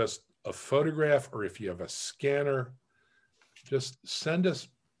either just a photograph, or if you have a scanner, just send us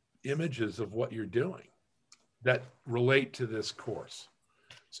images of what you're doing that relate to this course.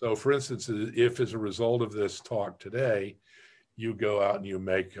 So for instance, if as a result of this talk today, you go out and you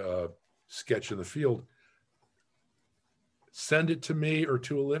make a sketch in the field, send it to me or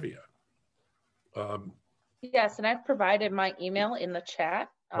to Olivia. Yes, and I've provided my email in the chat.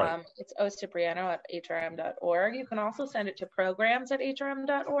 Right. It's ocipriano@hrm.org. You can also send it to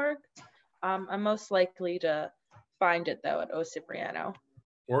programs@hrm.org. I'm most likely to find it though at ocipriano.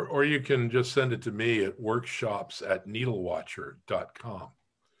 Or you can just send it to me at workshops@needlewatcher.com.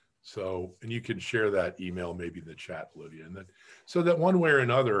 So, and you can share that email maybe in the chat, Olivia, and then so that one way or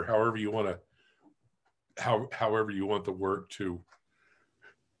another, however you want the work to,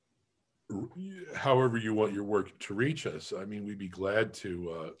 however you want your work to reach us. I mean, we'd be glad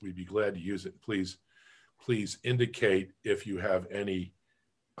to use it. Please indicate if you have any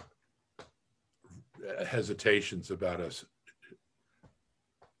hesitations about us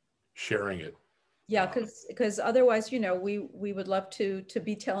sharing it. Yeah, because otherwise, you know, we would love to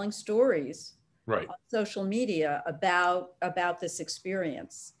be telling stories, right, on social media about this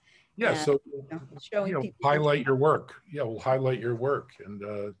experience. Yeah, and, so showing people, highlight your work. Yeah, we'll highlight your work,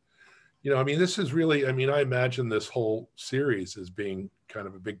 and you know, I mean, this is really, I mean, I imagine this whole series as being kind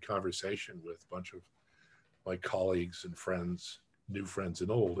of a big conversation with a bunch of my colleagues and friends, new friends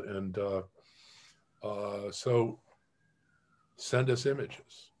and old, and so send us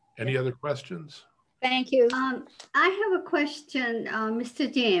images. Any other questions? Thank you. I have a question, Mr.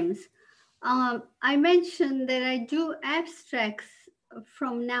 James. I mentioned that I do abstracts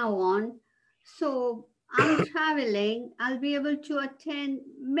from now on. So I'm traveling. I'll be able to attend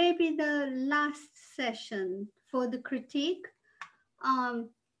maybe the last session for the critique. Can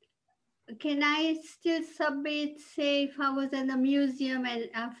I still submit, say, if I was in the museum and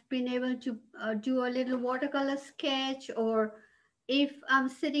I've been able to do a little watercolor sketch, or if I'm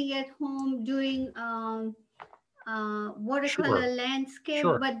sitting at home doing watercolor landscape,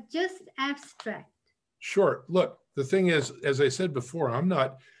 but just abstract? Sure. Look, the thing is, as I said before, I'm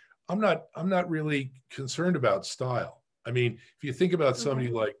not really concerned about style. I mean, if you think about somebody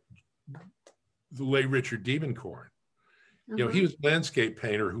like the late Richard Diebenkorn, you know, he was a landscape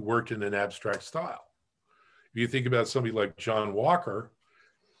painter who worked in an abstract style. If you think about somebody like John Walker,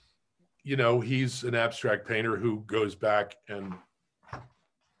 you know, he's an abstract painter who goes back and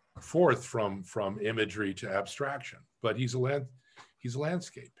forth from imagery to abstraction, but he's a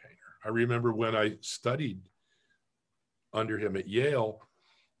landscape painter. I remember when I studied under him at Yale,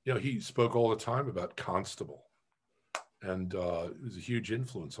 you know, he spoke all the time about Constable, and it was a huge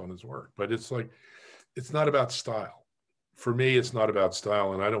influence on his work. But it's like, it's not about style. For me, it's not about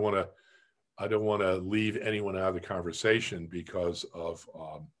style, and I don't want to leave anyone out of the conversation because of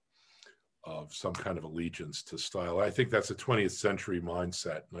some kind of allegiance to style. I think that's a 20th century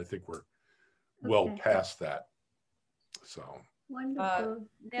mindset, and I think we're well past that. So wonderful.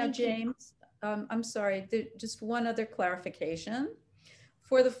 Now, James, I'm sorry, just one other clarification.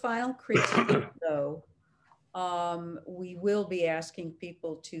 For the final critique, though, we will be asking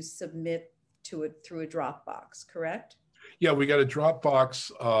people to submit to it through a Dropbox, correct? Yeah, we got a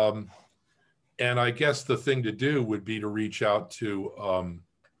Dropbox, and I guess the thing to do would be to reach out to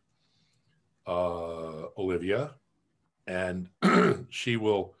Olivia, and she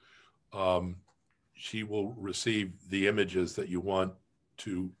will receive the images that you want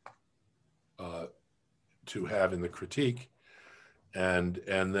to have in the critique, and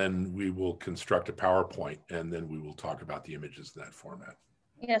then we will construct a PowerPoint, and then we will talk about the images in that format.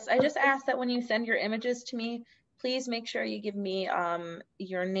 Yes, I just ask that when you send your images to me, please make sure you give me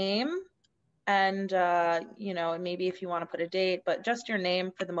your name and, you know, maybe if you want to put a date, but just your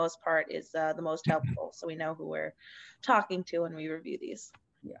name for the most part is the most helpful, so we know who we're talking to when we review these.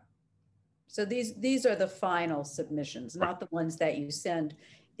 Yeah. So these are the final submissions, not the ones that you send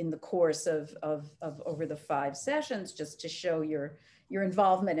in the course of over the 5 sessions, just to show your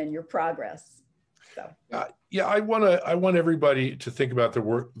involvement and your progress. So yeah, I want everybody to think about the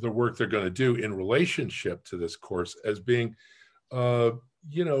work they're going to do in relationship to this course as being,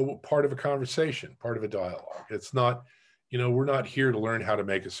 you know, part of a conversation, part of a dialogue. It's not, you know, we're not here to learn how to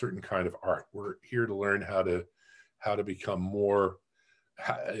make a certain kind of art. We're here to learn how to become more,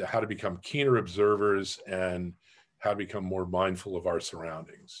 how to become keener observers and how to become more mindful of our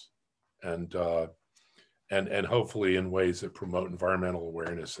surroundings, and hopefully in ways that promote environmental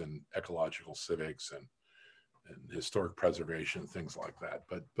awareness and ecological civics and historic preservation, things like that.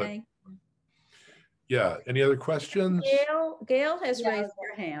 But yeah, any other questions? Gail has raised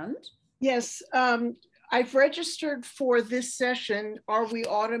her hand. Yes, I've registered for this session. Are we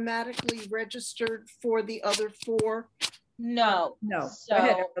automatically registered for the other 4? No. So, go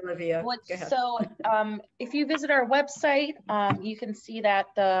ahead, Olivia. Go ahead. So if you visit our website, you can see that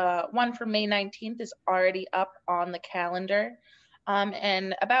the one for May 19th is already up on the calendar.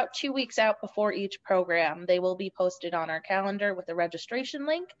 And about 2 weeks out before each program, they will be posted on our calendar with a registration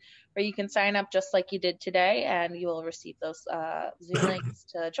link where you can sign up just like you did today, and you will receive those Zoom links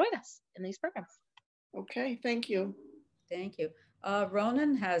to join us in these programs. Okay, thank you. Thank you.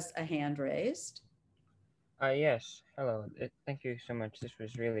 Ronan has a hand raised. Yes, hello. Thank you so much. This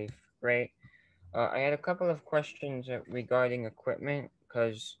was really great. I had a couple of questions regarding equipment,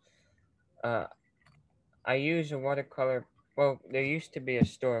 because I use a watercolor. Well, there used to be a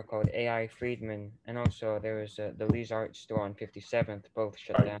store called AI Friedman, and also there was the Lee's Art store on 57th, both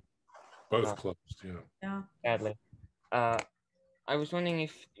shut down. Both closed, yeah. Sadly. I was wondering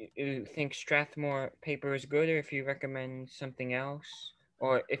if you think Strathmore paper is good, or if you recommend something else,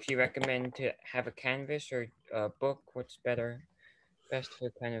 or if you recommend to have a canvas or a book. What's best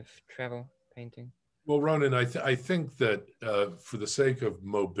for kind of travel painting? Well, Ronan, I think that for the sake of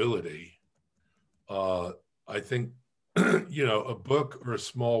mobility, I think, you know, a book or a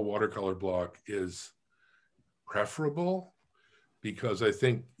small watercolor block is preferable, because I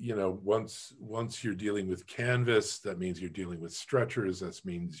think, you know, once you're dealing with canvas, that means you're dealing with stretchers. That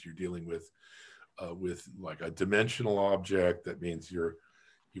means you're dealing with like a dimensional object. That means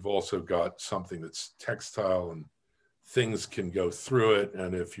you've also got something that's textile and things can go through it.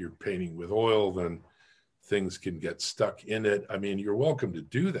 And if you're painting with oil, then things can get stuck in it. I mean, you're welcome to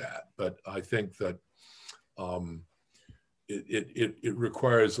do that, but I think that it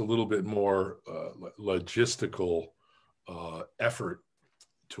requires a little bit more logistical effort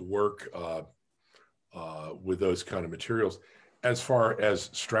to work with those kind of materials. As far as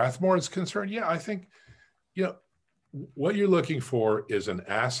Strathmore is concerned, yeah, I think, you know, what you're looking for is an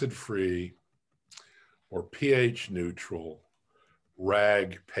acid-free or pH neutral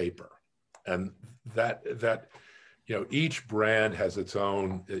rag paper. And that, you know, each brand has its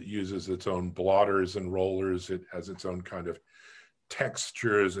own, it uses its own blotters and rollers. It has its own kind of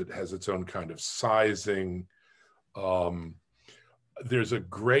textures. It has its own kind of sizing. There's a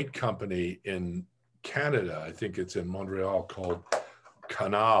great company in Canada, I think it's in Montreal, called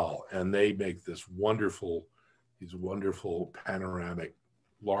Canal, and they make these wonderful panoramic,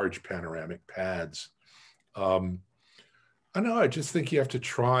 large panoramic pads. I know, I just think you have to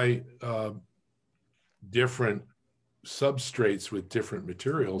try different substrates with different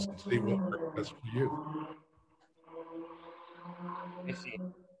materials and see what works best for you. I see.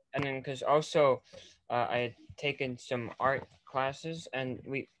 And then, because also I had taken some art classes, and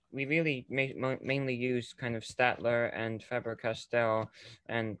we really mainly use kind of Staedtler and Faber-Castell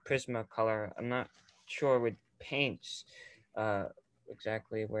and Prismacolor. I'm not sure with paints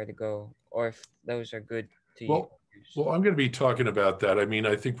exactly where to go, or if those are good to use. Well, I'm going to be talking about that. I mean,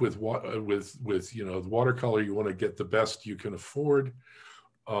 I think with you know, the watercolor, you want to get the best you can afford,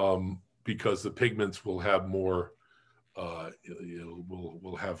 because the pigments will have more,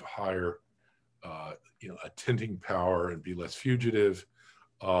 will have higher, you know, a tinting power and be less fugitive.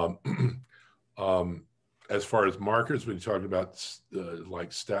 As far as markers, when you're talking about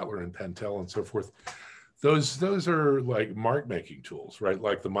like Staedtler and Pentel and so forth, those are like mark making tools, right?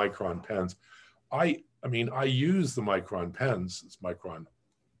 Like the Micron pens. I mean, I use the Micron pens. It's Micron,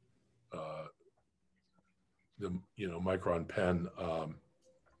 the, you know, Micron pen. Am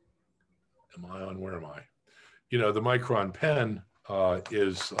I on? Where am I? You know, the Micron pen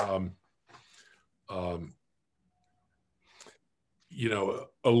is, you know,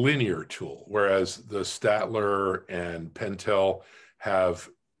 a linear tool, whereas the Statler and Pentel have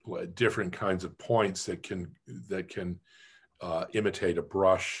different kinds of points that can imitate a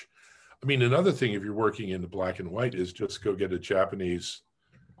brush. I mean, another thing, if you're working in the black and white, is just go get a Japanese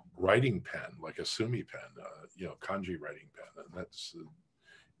writing pen, like a sumi pen, you know, kanji writing pen. And that's,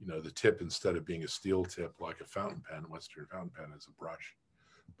 you know, the tip, instead of being a steel tip like a fountain pen, Western fountain pen, is a brush.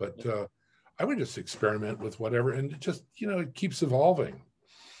 But I would just experiment with whatever, and it just, you know, it keeps evolving.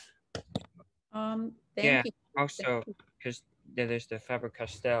 Thank you. Also, because there's the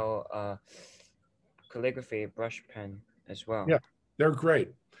Faber-Castell calligraphy brush pen as well. Yeah, they're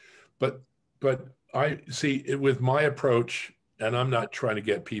great. But I see it with my approach, and I'm not trying to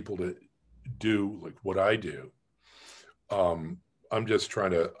get people to do like what I do. I'm just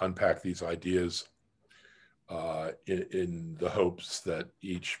trying to unpack these ideas in the hopes that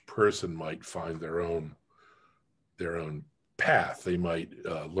each person might find their own path. They might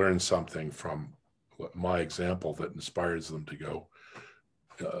learn something from my example that inspires them to go,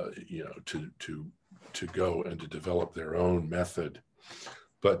 you know, to go and to develop their own method.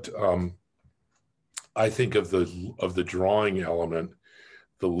 But I think of the drawing element,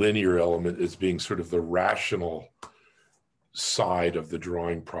 the linear element, as being sort of the rational side of the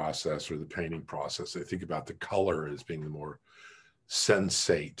drawing process or the painting process. I think about the color as being the more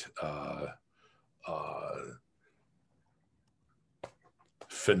sensate,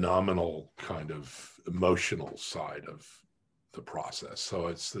 phenomenal kind of emotional side of the process. So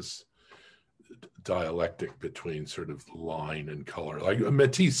it's this dialectic between sort of line and color. Like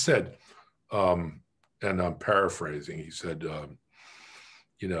Matisse said, and I'm paraphrasing, he said,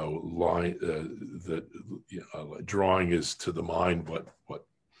 you know, drawing is to the mind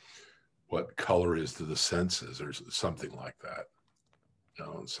what color is to the senses, or something like that. You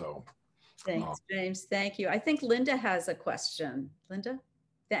know, and so. Thanks, James. Thank you. I think Linda has a question. Linda?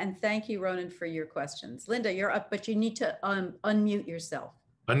 And thank you, Ronan, for your questions. Linda, you're up, but you need to unmute yourself.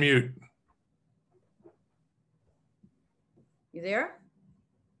 Unmute. You there?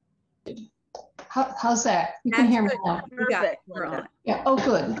 How's that? You can hear me now. Perfect. We're on. Yeah. Oh,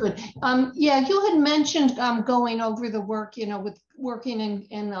 good, good. Yeah, you had mentioned going over the work, you know, with working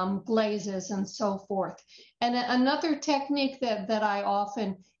in glazes and so forth. And another technique that I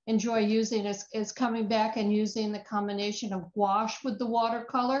often enjoy using is coming back and using the combination of gouache with the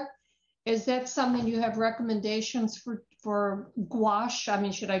watercolor. Is that something you have recommendations for gouache? I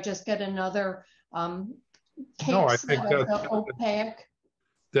mean, should I just get another cakes No, I think that are opaque?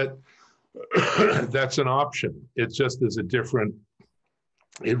 That's an option. It just is a different,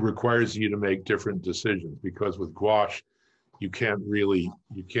 it requires you to make different decisions, because with gouache, you can't really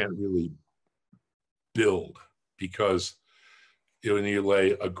build, because when you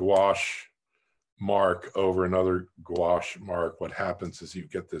lay a gouache mark over another gouache mark, what happens is you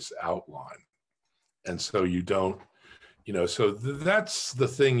get this outline. And so you don't, you know, so that's the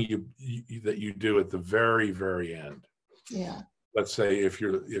thing that you do at the very, very end. Yeah. Let's say if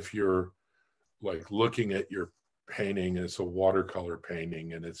you're like looking at your painting, and it's a watercolor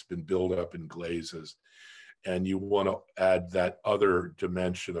painting and it's been built up in glazes, and you want to add that other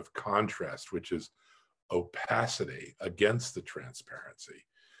dimension of contrast, which is opacity against the transparency.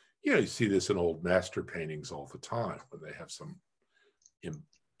 You know, you see this in old master paintings all the time, when they have some,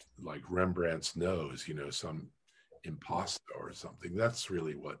 like Rembrandt's nose, you know, some impasto or something. That's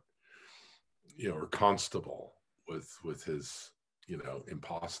really what, you know, or Constable with his, you know,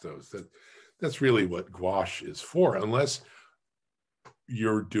 impastos. That's really what gouache is for, unless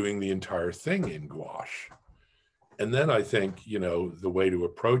you're doing the entire thing in gouache. And then I think, you know, the way to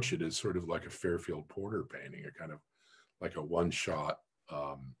approach it is sort of like a Fairfield Porter painting, a kind of like a one-shot,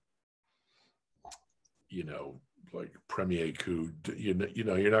 you know, like premier coup. You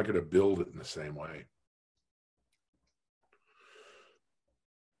know, you're not going to build it in the same way.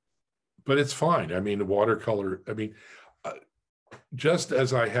 But it's fine. I mean, watercolor, I mean, just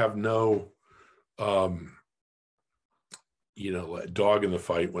as I have no, you know, dog in the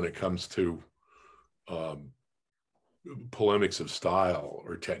fight when it comes to polemics of style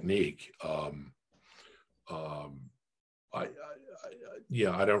or technique,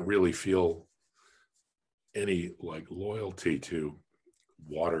 yeah, I don't really feel any like loyalty to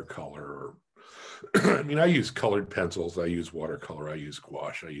watercolor. I mean, I use colored pencils, I use watercolor, I use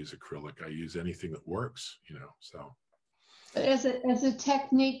gouache, I use acrylic, I use anything that works, you know, so. As a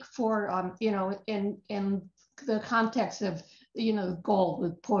technique for, you know, in the context of, you know, the goal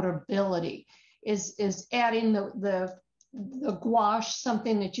with portability, is adding the the gouache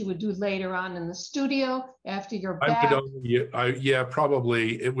something that you would do later on in the studio after you're back? Yeah,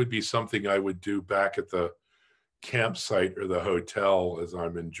 probably it would be something I would do back at the campsite or the hotel as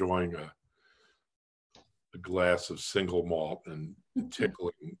I'm enjoying a glass of single malt and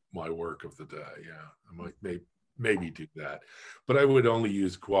tickling my work of the day. Yeah, I might maybe do that, but I would only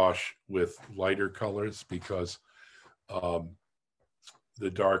use gouache with lighter colors because the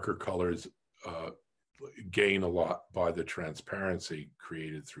darker colors gain a lot by the transparency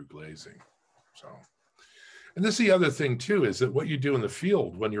created through glazing. So, and this is the other thing too, is that what you do in the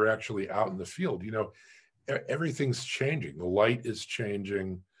field when you're actually out in the field, you know, everything's changing. The light is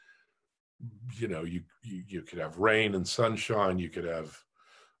changing. You know, you could have rain and sunshine. You could have,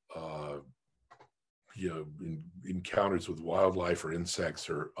 you know, encounters with wildlife or insects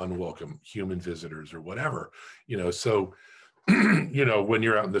or unwelcome human visitors or whatever. You know, so you know, when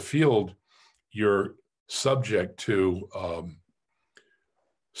you're out in the field, you're subject to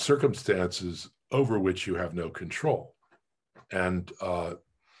circumstances over which you have no control, and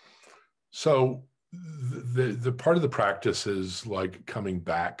so the part of the practice is like coming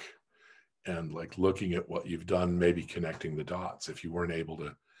back and like looking at what you've done, maybe connecting the dots. If you weren't able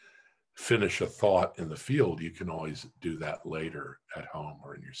to finish a thought in the field, you can always do that later at home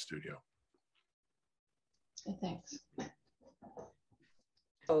or in your studio. Thanks.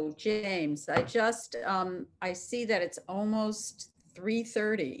 Oh, James, I just, I see that it's almost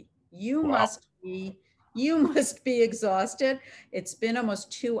 3:30. You Wow. you must be exhausted. It's been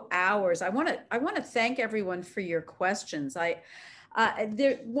almost 2 hours. I want to thank everyone for your questions.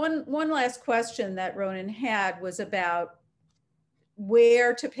 One last question that Ronan had was about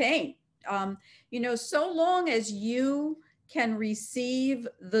where to paint. You know, so long as you can receive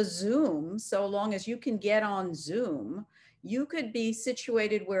the Zoom, so long as you can get on Zoom, you could be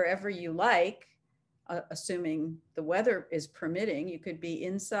situated wherever you like, assuming the weather is permitting. You could be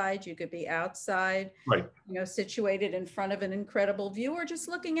inside, you could be outside, Right. you know, situated in front of an incredible view or just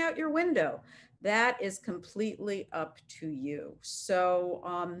looking out your window. That is completely up to you.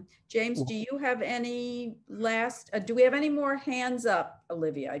 So, James, do you have any last, do we have any more hands up,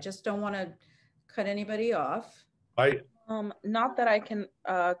 Olivia? I just don't want to cut anybody off. Not that I can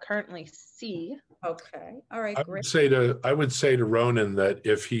currently see. Okay, all right, I great. would say to Ronan that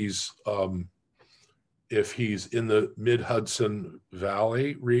if he's in the mid-Hudson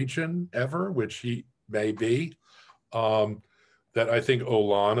Valley region ever, which he may be, that I think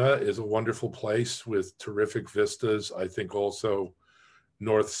Olana is a wonderful place with terrific vistas. I think also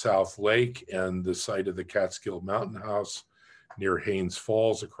North-South Lake and the site of the Catskill Mountain House near Haynes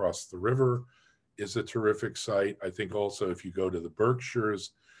Falls across the river is a terrific site. I think also if you go to the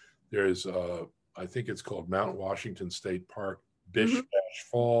Berkshires, there's I think it's called Mount Washington State Park. Bish Bash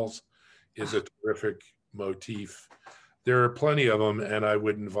Falls is a terrific motif. There are plenty of them, and I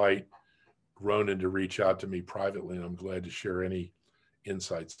would invite Ronan to reach out to me privately, and I'm glad to share any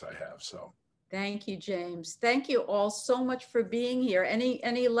insights I have. So thank you, James. Thank you all so much for being here.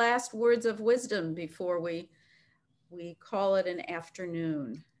 Any last words of wisdom before we call it an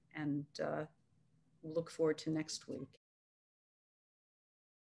afternoon and look forward to next week?